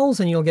the vowels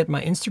and you'll get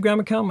my Instagram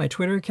account, my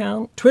Twitter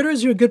account. Twitter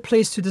is a good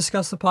place to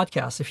discuss the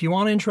podcast. If you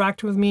want to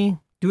interact with me,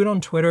 do it on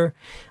Twitter.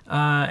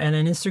 And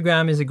then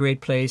Instagram is a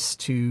great place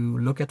to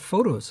look at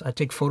photos. I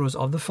take photos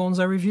of the phones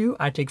I review.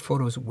 I take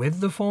photos with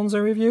the phones I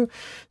review.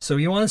 So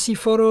you want to see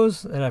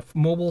photos that are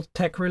mobile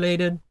tech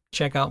related,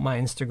 check out my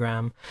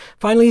Instagram.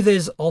 Finally,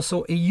 there's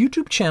also a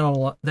YouTube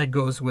channel that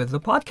goes with the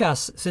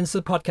podcast. Since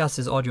the podcast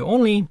is audio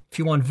only, if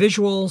you want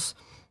visuals,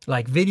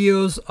 like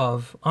videos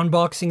of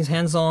unboxings,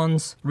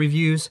 hands-ons,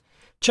 reviews,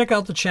 check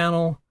out the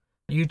channel,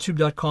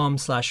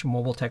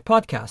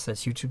 youtube.com/mobiletechpodcast.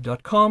 That's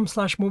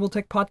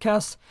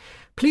youtube.com/mobiletechpodcast.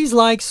 Please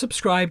like,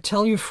 subscribe,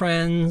 tell your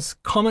friends,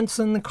 comments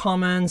in the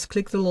comments,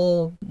 click the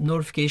little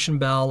notification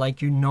bell like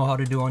you know how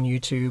to do on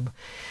YouTube.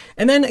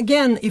 And then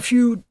again, if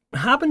you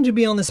happen to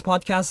be on this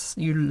podcast,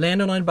 you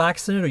landed on it by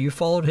accident or you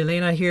followed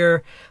Helena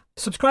here,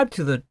 subscribe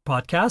to the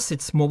podcast.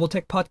 It's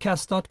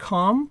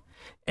mobiletechpodcast.com.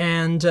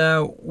 And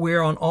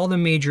we're on all the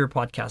major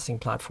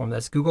podcasting platforms.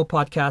 That's Google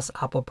Podcasts,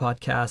 Apple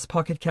Podcasts,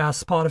 Pocket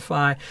Casts,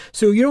 Spotify.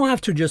 So you don't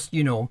have to just,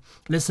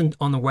 listen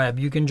on the web.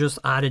 You can just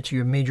add it to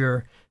your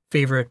major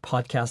favorite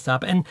podcast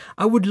app. And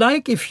I would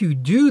like, if you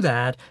do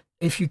that,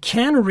 if you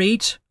can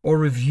rate or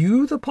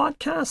review the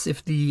podcast,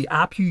 if the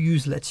app you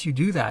use lets you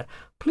do that,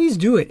 please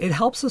do it. It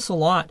helps us a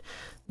lot.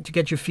 to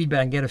get your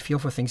feedback and get a feel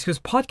for things, because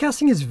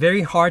podcasting is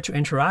very hard to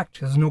interact.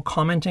 There's no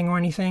commenting or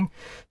anything.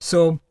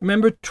 So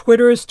remember,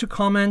 Twitter is to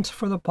comment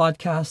for the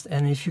podcast.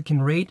 And if you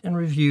can rate and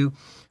review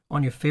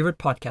on your favorite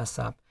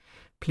podcast app,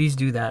 please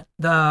do that.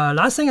 The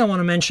last thing I want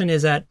to mention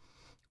is that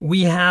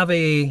we have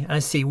I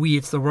say we,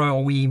 it's the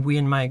royal we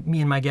and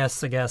me and my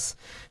guests, I guess.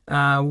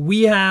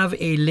 We have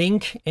a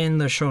link in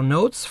the show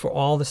notes for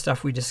all the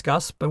stuff we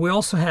discuss, but we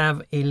also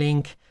have a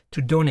link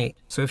to donate.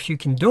 So if you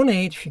can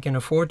donate, if you can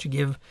afford to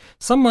give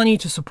some money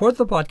to support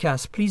the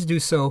podcast, please do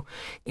so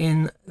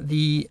in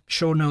the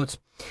show notes.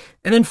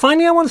 And then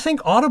finally, I want to thank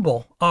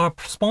Audible, our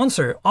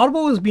sponsor.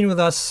 Audible has been with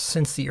us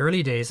since the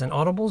early days, and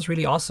Audible is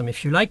really awesome.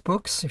 If you like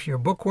books, if you're a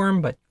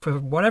bookworm, but for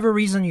whatever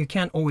reason you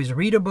can't always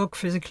read a book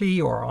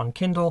physically or on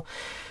Kindle,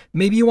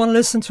 maybe you want to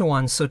listen to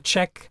one. So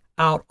check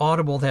out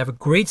Audible. They have a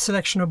great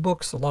selection of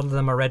books. A lot of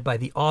them are read by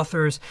the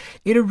authors.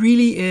 It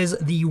really is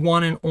the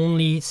one and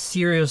only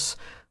serious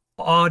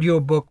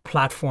audiobook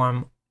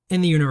platform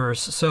in the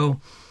universe. So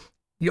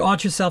you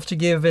ought yourself to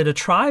give it a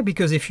try,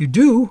 because if you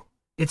do,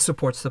 it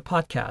supports the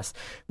podcast.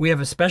 We have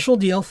a special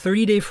deal,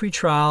 30-day free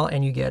trial,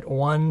 and you get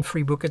one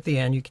free book at the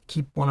end. You can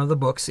keep one of the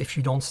books if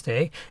you don't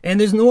stay, and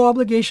there's no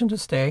obligation to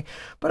stay,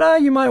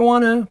 but you might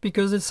want to,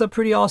 because it's a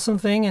pretty awesome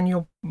thing and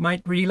you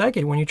might really like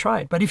it when you try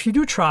it. But if you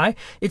do try,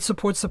 it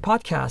supports the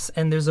podcast,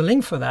 and there's a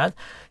link for that.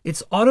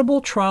 It's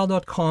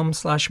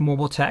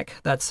audibletrial.com/mobiletech.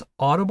 That's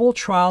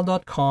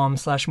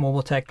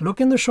audibletrial.com/mobiletech.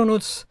 Look in the show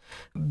notes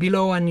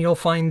below and you'll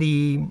find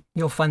the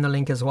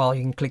link as well.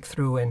 You can click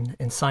through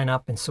and sign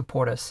up and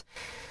support us.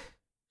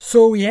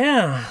 So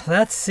yeah,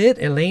 that's it.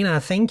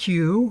 Helena, thank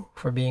you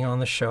for being on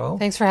the show.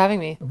 Thanks for having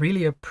me.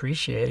 Really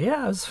appreciate it.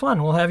 Yeah, it was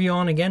fun. We'll have you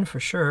on again for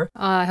sure.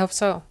 I hope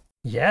so.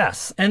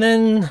 Yes. And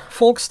then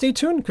folks, stay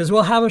tuned, because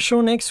we'll have a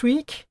show next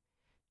week,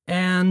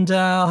 and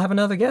I'll have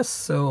another guest.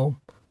 So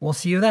we'll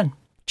see you then.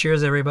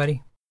 Cheers,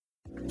 everybody.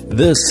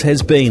 This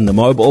has been the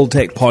Mobile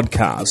Tech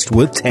Podcast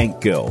with Tank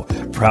Girl,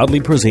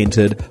 proudly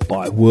presented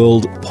by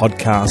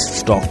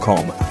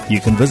worldpodcasts.com. You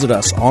can visit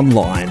us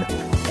online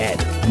at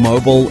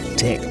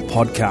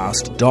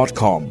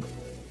mobiletechpodcast.com.